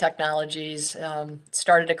display technologies.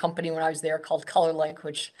 Started a company when I was there called ColorLink,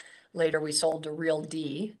 which later we sold to Real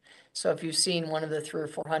D. So if you've seen one of the 300 or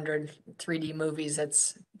 400 3D movies,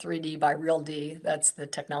 that's 3D by Real D. That's the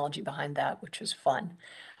technology behind that, which was fun.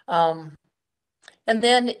 And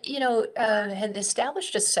then, had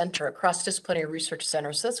established a center, a cross-disciplinary research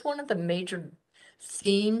center. So that's one of the major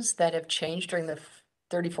themes that have changed during the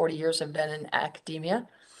 30, 40 years I've been in academia,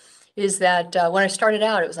 is that when I started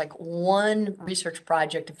out, it was like one research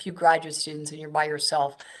project, a few graduate students, and you're by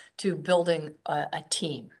yourself, to building a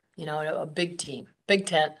team, a big team, big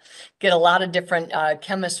tent, get a lot of different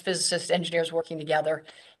chemists, physicists, engineers working together.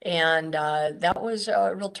 And that was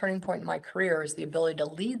a real turning point in my career, is the ability to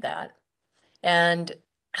lead that and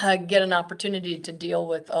get an opportunity to deal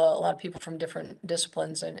with a lot of people from different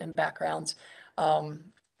disciplines and backgrounds.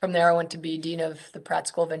 From there, I went to be Dean of the Pratt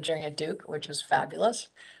School of Engineering at Duke, which was fabulous,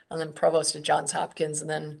 and then Provost at Johns Hopkins. And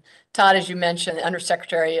then Todd, as you mentioned, the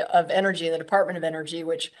Undersecretary of Energy in the Department of Energy,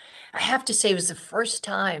 which I have to say was the first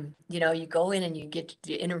time, you go in and you get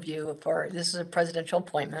the interview for, this is a presidential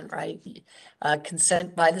appointment, right?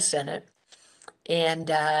 Consent by the Senate. And,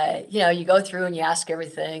 you go through and you ask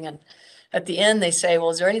everything, and at the end, they say, well,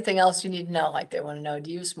 is there anything else you need to know? Like, they want to know, do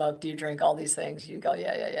you smoke? Do you drink? All these things. You go,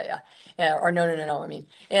 yeah. Or no, I mean.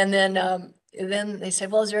 And then they said,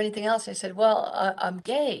 well, is there anything else? I said, well, I'm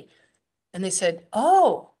gay. And they said,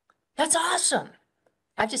 oh, that's awesome.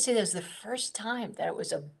 I have to say that was the first time that it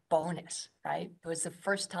was a bonus, right? It was the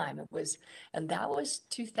first time and that was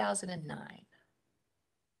 2009.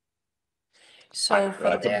 So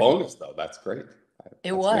that's a bonus, though. That's great.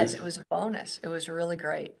 It was a bonus. It was really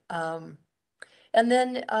great. And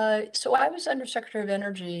then, so I was Undersecretary of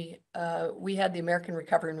Energy. We had the American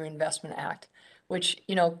Recovery and Reinvestment Act, which,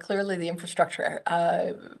 clearly the infrastructure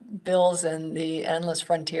bills and the Endless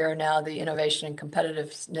Frontier, now the Innovation and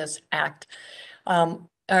Competitiveness Act,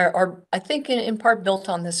 are I think, in part built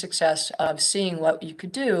on the success of seeing what you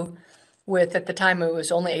could do with, at the time, it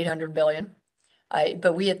was only 800 billion.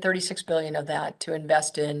 But we had 36 billion of that to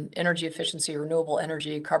invest in energy efficiency, renewable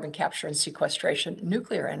energy, carbon capture and sequestration,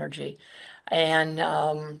 nuclear energy. And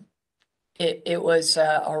it was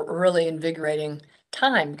a really invigorating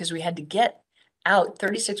time, because we had to get out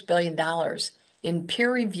 $36 billion in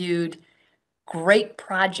peer-reviewed great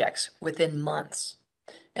projects within months.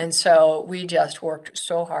 And so we just worked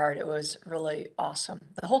so hard. It was really awesome.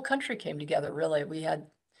 The whole country came together, really. We had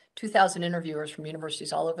 2,000 interviewers from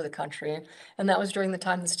universities all over the country. And that was during the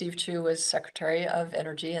time that Steve Chu was Secretary of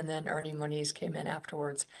Energy, and then Ernie Moniz came in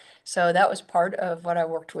afterwards. So that was part of what I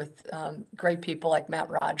worked with great people like Matt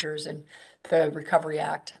Rogers and the Recovery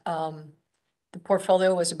Act. The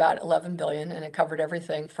portfolio was about 11 billion, and it covered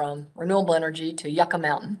everything from renewable energy to Yucca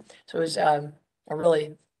Mountain. So it was a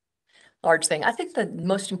really large thing. I think the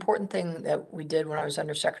most important thing that we did when I was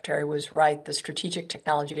undersecretary was write the Strategic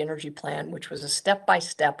Technology Energy Plan, which was a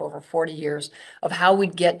step-by-step over 40 years of how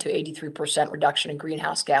we'd get to 83% reduction in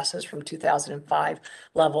greenhouse gases from 2005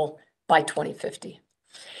 level by 2050.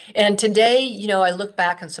 And today, you know, I look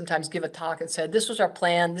back and sometimes give a talk and said, this was our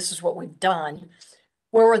plan, this is what we've done.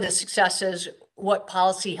 Where were the successes? What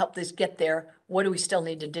policy helped us get there? What do we still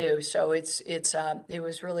need to do? So it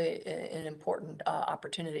was really an important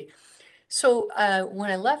opportunity. So when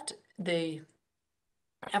I left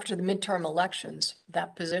after the midterm elections,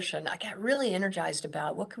 that position, I got really energized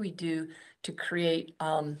about what could we do to create,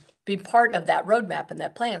 be part of that roadmap and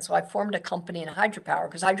that plan. So I formed a company in hydropower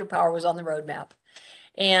because hydropower was on the roadmap.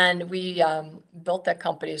 And we built that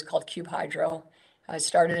company. It's called Cube Hydro. I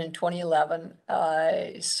started in 2011.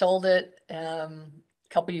 I sold it a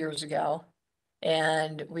couple years ago.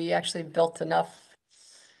 And we actually built enough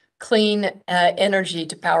clean energy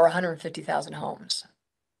to power 150,000 homes.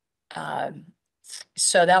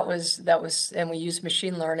 So that was, and we used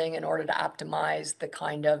machine learning in order to optimize the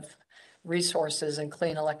kind of resources and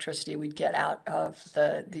clean electricity we'd get out of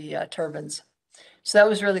the turbines. So that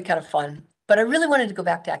was really kind of fun. But I really wanted to go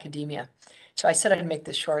back to academia. So I said I'd make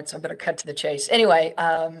this short, so I better cut to the chase. Anyway,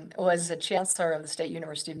 was a chancellor of the State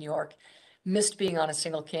University of New York, missed being on a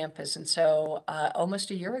single campus. And so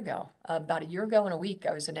almost a year ago, about a year ago in a week,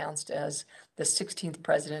 I was announced as the 16th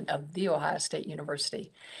president of The Ohio State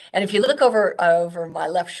University. And if you look over my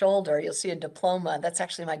left shoulder, you'll see a diploma. That's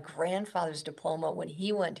actually my grandfather's diploma when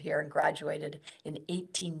he went here and graduated in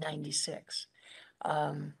 1896.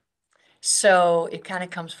 So it kind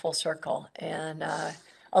of comes full circle. And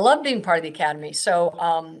I love being part of the academy.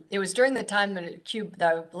 So it was during the time that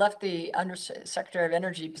I left the Undersecretary of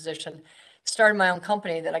Energy position, started my own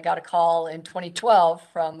company, that I got a call in 2012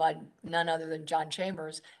 from none other than John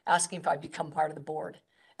Chambers asking if I'd become part of the board.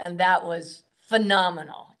 And that was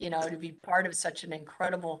phenomenal, you know, to be part of such an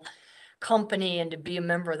incredible company and to be a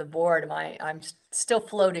member of the board. I'm still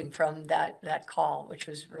floating from that call, which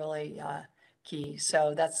was really key.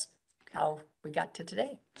 So that's how we got to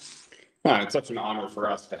today. It's such an honor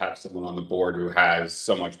for us to have someone on the board who has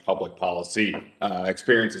so much public policy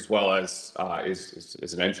experience, as well as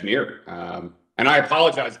is an engineer. And I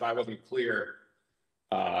apologize if I wasn't clear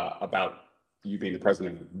about you being the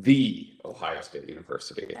president of the Ohio State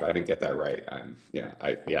University. If I didn't get that right,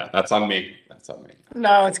 yeah, that's on me. That's on me.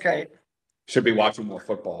 No, it's great. Should be watching more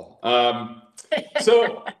football.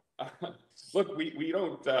 So, look, we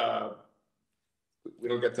don't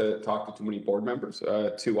get to talk to too many board members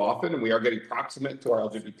too often, and we are getting proximate to our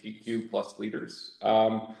LGBTQ plus leaders.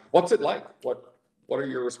 What's it like? What are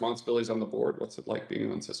your responsibilities on the board? What's it like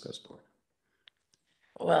being on Cisco's board?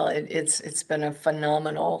 Well, it's been a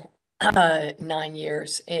phenomenal 9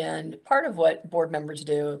 years, and part of what board members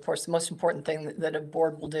do, of course, the most important thing that a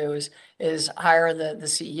board will do is hire the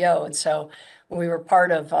CEO. And so we were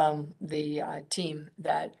part of the team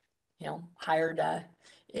that hired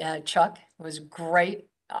Chuck. Was great,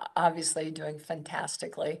 obviously doing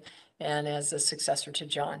fantastically, and as a successor to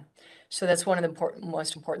John. So that's one of the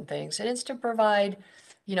most important things, and it's to provide,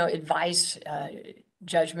 advice,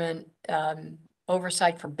 judgment,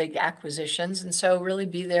 oversight for big acquisitions, and so really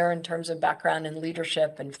be there in terms of background and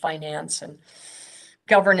leadership and finance and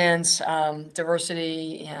governance,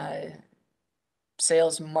 diversity,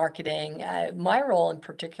 sales, marketing. My role in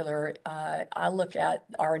particular, I look at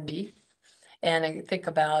R&D. And I think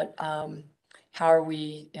about how are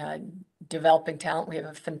we developing talent. We have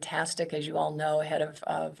a fantastic, as you all know, head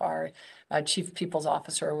of our Chief People's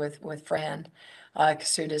Officer with Fran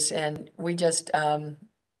Kasudis, and we just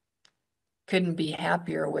couldn't be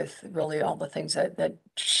happier with really all the things that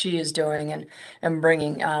she is doing and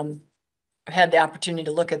bringing. I've had the opportunity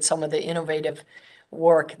to look at some of the innovative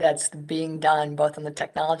work that's being done both on the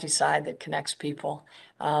technology side that connects people,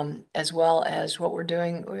 as well as what we're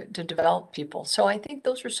doing to develop people. So I think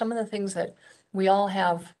those are some of the things that we all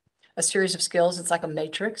have a series of skills. It's like a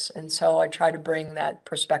matrix. And so I try to bring that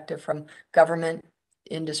perspective from government,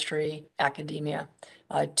 industry, academia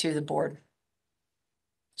to the board.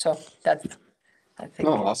 So that's, I think.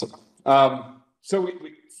 Oh, awesome. So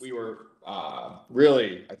we were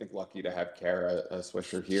really, I think, lucky to have Kara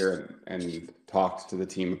Swisher here and talked to the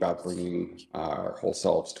team about bringing our whole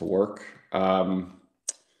selves to work.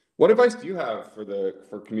 What advice do you have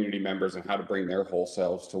for community members on how to bring their whole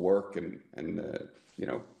selves to work and you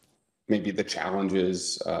know, maybe the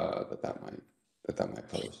challenges that might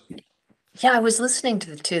pose? Yeah, I was listening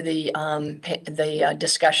to the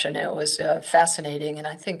discussion. It was fascinating, and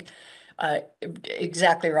I think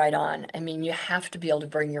exactly right on. I mean, you have to be able to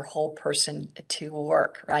bring your whole person to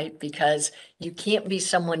work, right? Because you can't be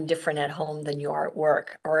someone different at home than you are at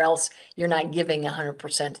work, or else you're not giving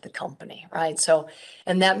 100% to the company, right? So,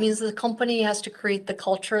 and that means the company has to create the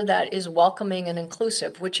culture that is welcoming and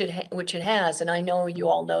inclusive, which it has. And I know you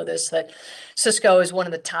all know this, that Cisco is one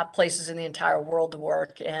of the top places in the entire world to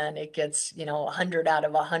work, and it gets, 100 out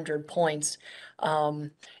of 100 points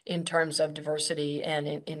in terms of diversity and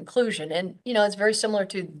inclusion. And, it's very similar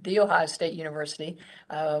to The Ohio State University.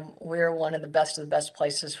 We're one of the best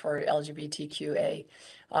places for LGBTQA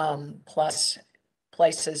plus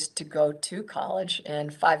places to go to college,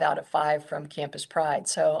 and 5 out of 5 from Campus Pride.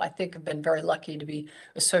 So I think I've been very lucky to be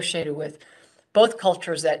associated with both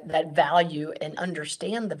cultures that value and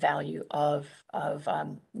understand the value of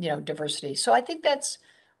diversity. So I think that's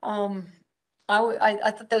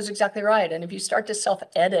I thought that was exactly right. And if you start to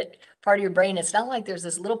self-edit part of your brain, it's not like there's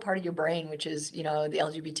this little part of your brain, which is, the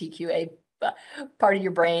LGBTQA part of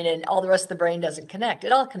your brain, and all the rest of the brain doesn't connect.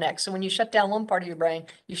 It all connects. So when you shut down one part of your brain,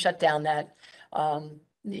 you shut down that,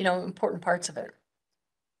 important parts of it.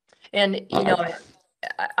 And, I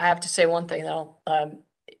have to say one thing though,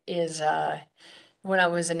 is when I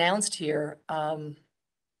was announced here,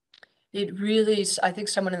 it really, I think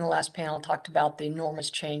someone in the last panel talked about the enormous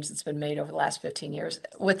change that's been made over the last 15 years,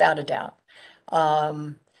 without a doubt.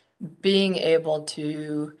 Being able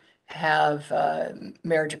to have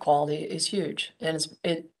marriage equality is huge. And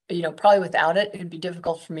probably without it, it'd be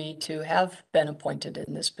difficult for me to have been appointed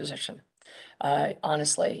in this position,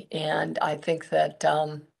 honestly. And I think that,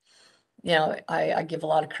 I give a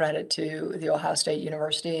lot of credit to the Ohio State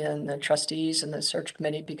University and the trustees and the search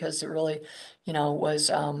committee, because it really,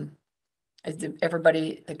 was,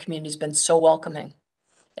 everybody, the community's been so welcoming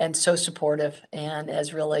and so supportive, and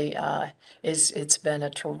has really it's been a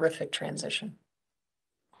terrific transition.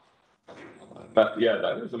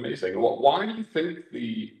 That is amazing. Well, why do you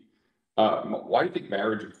think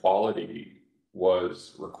marriage equality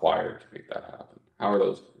was required to make that happen? How are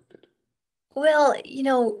those connected? Well,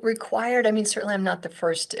 required, I mean, certainly I'm not the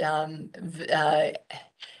first out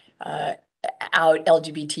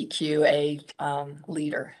LGBTQA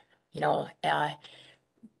leader,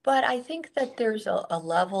 but I think that there's a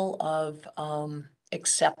level of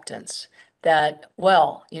acceptance that,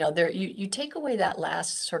 well, you take away that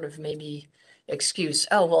last sort of maybe excuse,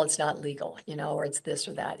 oh, well, it's not legal, or it's this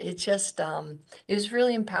or that. It just it was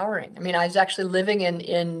really empowering. I mean, I was actually living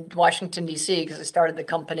in Washington, D.C., because I started the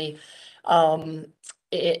company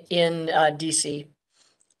in D.C.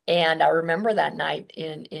 And I remember that night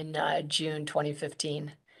in June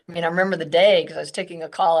 2015. I mean, I remember the day because I was taking a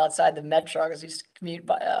call outside the metro, because I used to commute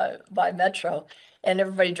by metro, and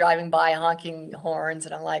everybody driving by honking horns.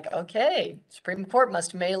 And I'm like, okay, Supreme Court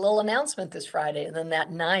must have made a little announcement this Friday. And then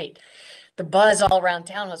that night, the buzz all around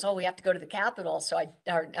town was, oh, we have to go to the Capitol. So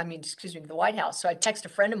the White House. So I texted a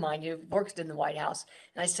friend of mine who works in the White House,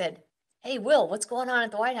 and I said, hey, Will, what's going on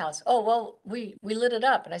at the White House? Oh, well, we lit it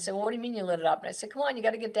up. And I said, well, what do you mean you lit it up? And I said, come on, you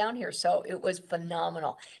got to get down here. So it was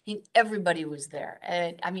phenomenal. I mean, everybody was there.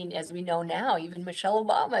 And I mean, as we know now, even Michelle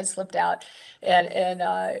Obama slipped out, and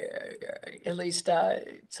at least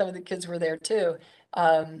some of the kids were there too.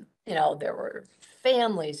 There were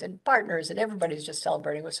families and partners, and everybody's just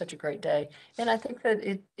celebrating. It was such a great day. And I think that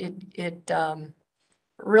it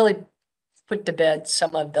really put to bed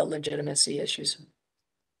some of the legitimacy issues,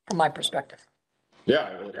 from my perspective. Yeah,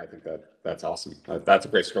 I think that's awesome. That's a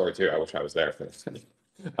great story too. I wish I was there for this.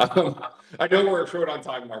 I know we're short on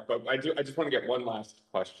time, Mark, but I just want to get one last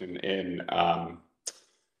question in.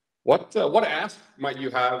 What ask might you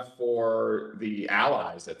have for the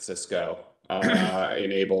allies at Cisco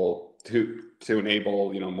enable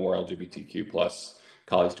more LGBTQ plus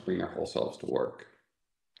colleagues to bring their whole selves to work?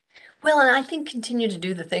 Well, and I think continue to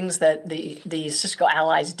do the things that the Cisco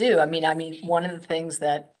allies do. I mean, one of the things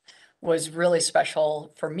that was really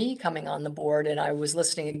special for me coming on the board, and I was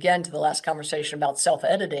listening again to the last conversation about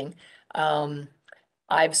self-editing.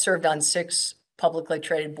 I've served on 6 publicly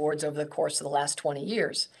traded boards over the course of the last 20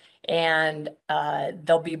 years. And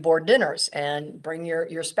there'll be board dinners, and bring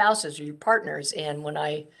your spouses or your partners. And when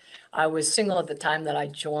I was single at the time that I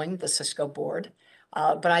joined the Cisco board,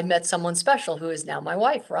 but I met someone special who is now my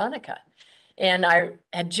wife, Veronica. And I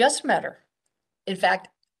had just met her. In fact,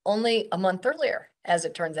 only a month earlier, as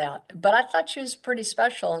it turns out. But I thought she was pretty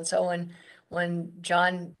special. And so when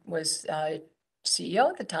John was CEO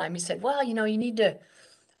at the time, he said, well, you know, you need to,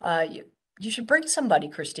 you should bring somebody,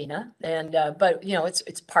 Kristina. And, but you know,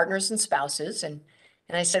 it's partners and spouses. And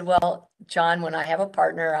I said, well, John, when I have a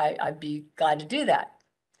partner, I'd be glad to do that.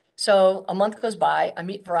 So a month goes by, I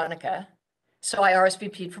meet Veronica. So I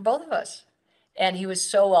RSVP'd for both of us. And he was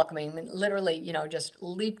so welcoming, and literally, you know, just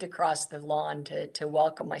leaped across the lawn to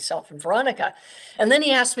welcome myself and Veronica. And then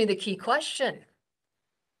he asked me the key question: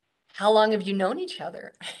 how long have you known each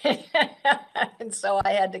other? And so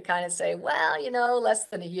I had to kind of say, well, you know, less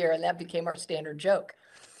than a year. And that became our standard joke.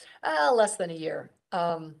 Less than a year.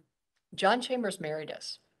 John Chambers married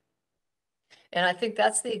us. And I think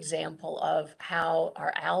that's the example of how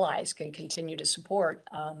our allies can continue to support.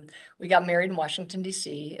 We got married in Washington,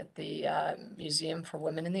 D.C. at the Museum for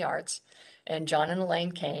Women in the Arts. And John and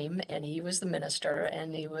Elaine came, and he was the minister,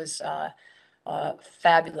 and he was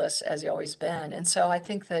fabulous, as he always been. And so I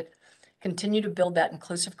think that continue to build that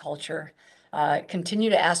inclusive culture, continue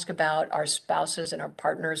to ask about our spouses and our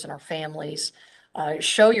partners and our families,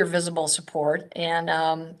 show your visible support, and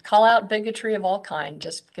call out bigotry of all kind.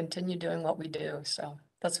 Just continue doing what we do. So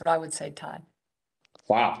that's what I would say, Todd.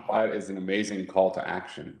 Wow, that is an amazing call to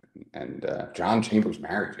action. And John Chambers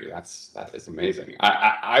married you. That is amazing.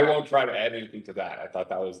 I won't try to add anything to that. I thought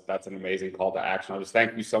that's an amazing call to action. I'll just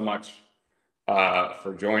thank you so much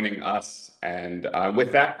for joining us. And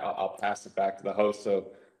with that, I'll pass it back to the host. So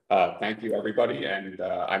thank you, everybody. And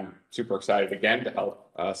I'm super excited again to help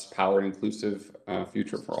us power an inclusive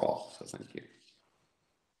future for all. So thank you.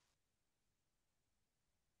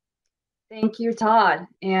 Thank you, Todd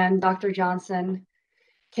and Dr. Johnson,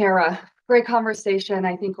 Kara. Great conversation.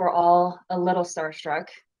 I think we're all a little starstruck.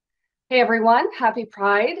 Hey, everyone. Happy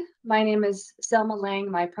Pride. My name is Selma Lang.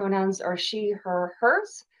 My pronouns are she, her,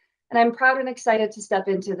 hers. And I'm proud and excited to step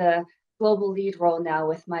into the global lead role now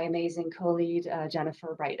with my amazing co-lead,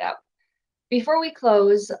 Jennifer Rideout. Before we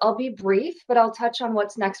close, I'll be brief, but I'll touch on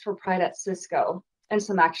what's next for Pride at Cisco and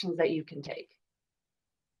some actions that you can take.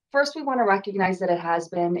 First, we want to recognize that it has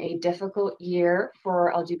been a difficult year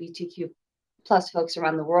for LGBTQ plus folks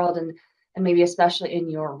around the world, and maybe especially in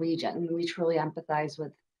your region. We truly empathize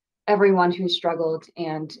with everyone who struggled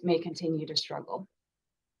and may continue to struggle.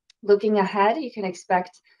 Looking ahead, you can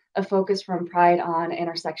expect a focus from Pride on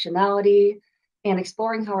intersectionality and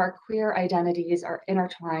exploring how our queer identities are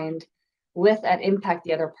intertwined with and impact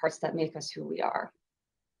the other parts that make us who we are.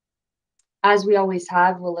 As we always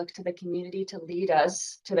have, we'll look to the community to lead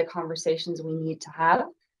us to the conversations we need to have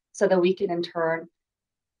so that we can in turn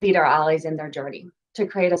lead our allies in their journey to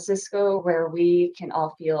create a Cisco where we can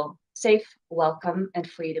all feel safe, welcome, and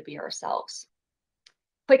free to be ourselves.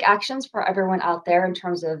 Quick actions for everyone out there in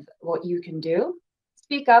terms of what you can do: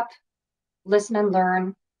 speak up, listen and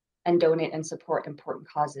learn, and donate and support important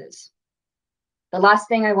causes. The last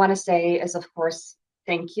thing I want to say is, of course,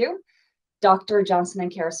 thank you. Dr. Johnson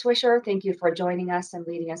and Kara Swisher, thank you for joining us and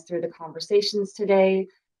leading us through the conversations today.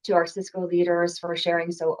 To our Cisco leaders for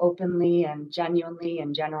sharing so openly and genuinely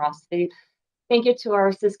and generosity. Thank you to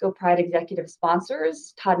our Cisco Pride executive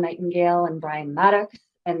sponsors, Todd Nightingale and Brian Maddox,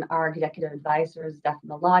 and our executive advisors, Daphne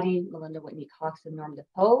Milotti, Melinda Whitney Cox, and Norm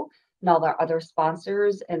DePoe, and all our other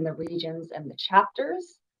sponsors in the regions and the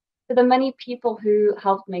chapters. To the many people who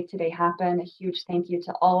helped make today happen, a huge thank you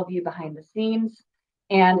to all of you behind the scenes,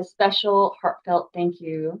 and a special heartfelt thank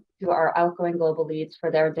you to our outgoing global leads for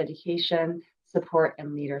their dedication, support,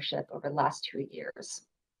 and leadership over the last 2 years.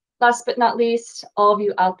 Last but not least, all of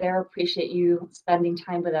you out there, appreciate you spending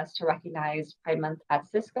time with us to recognize Pride Month at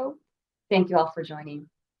Cisco. Thank you all for joining.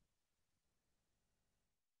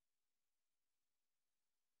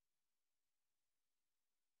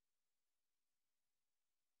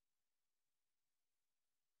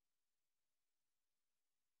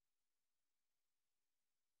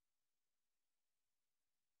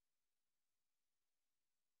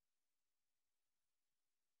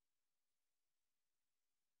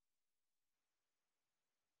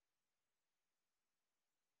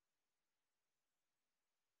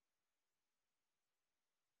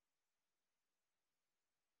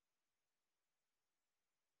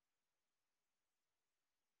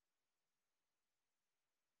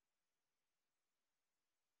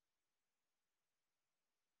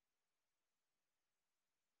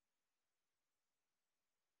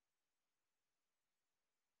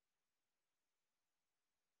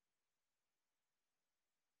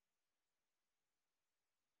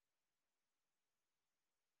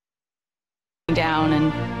 Down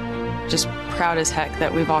and just proud as heck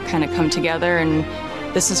that we've all kind of come together and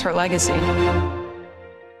This is her legacy.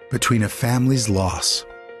 Between a family's loss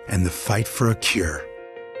and the fight for a cure,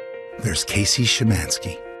 there's Casey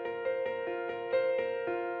Szymanski.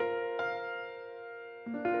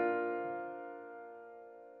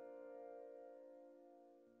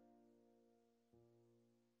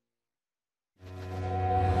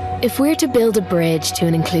 If we're to build a bridge to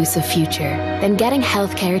an inclusive future, then getting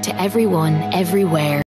healthcare to everyone, everywhere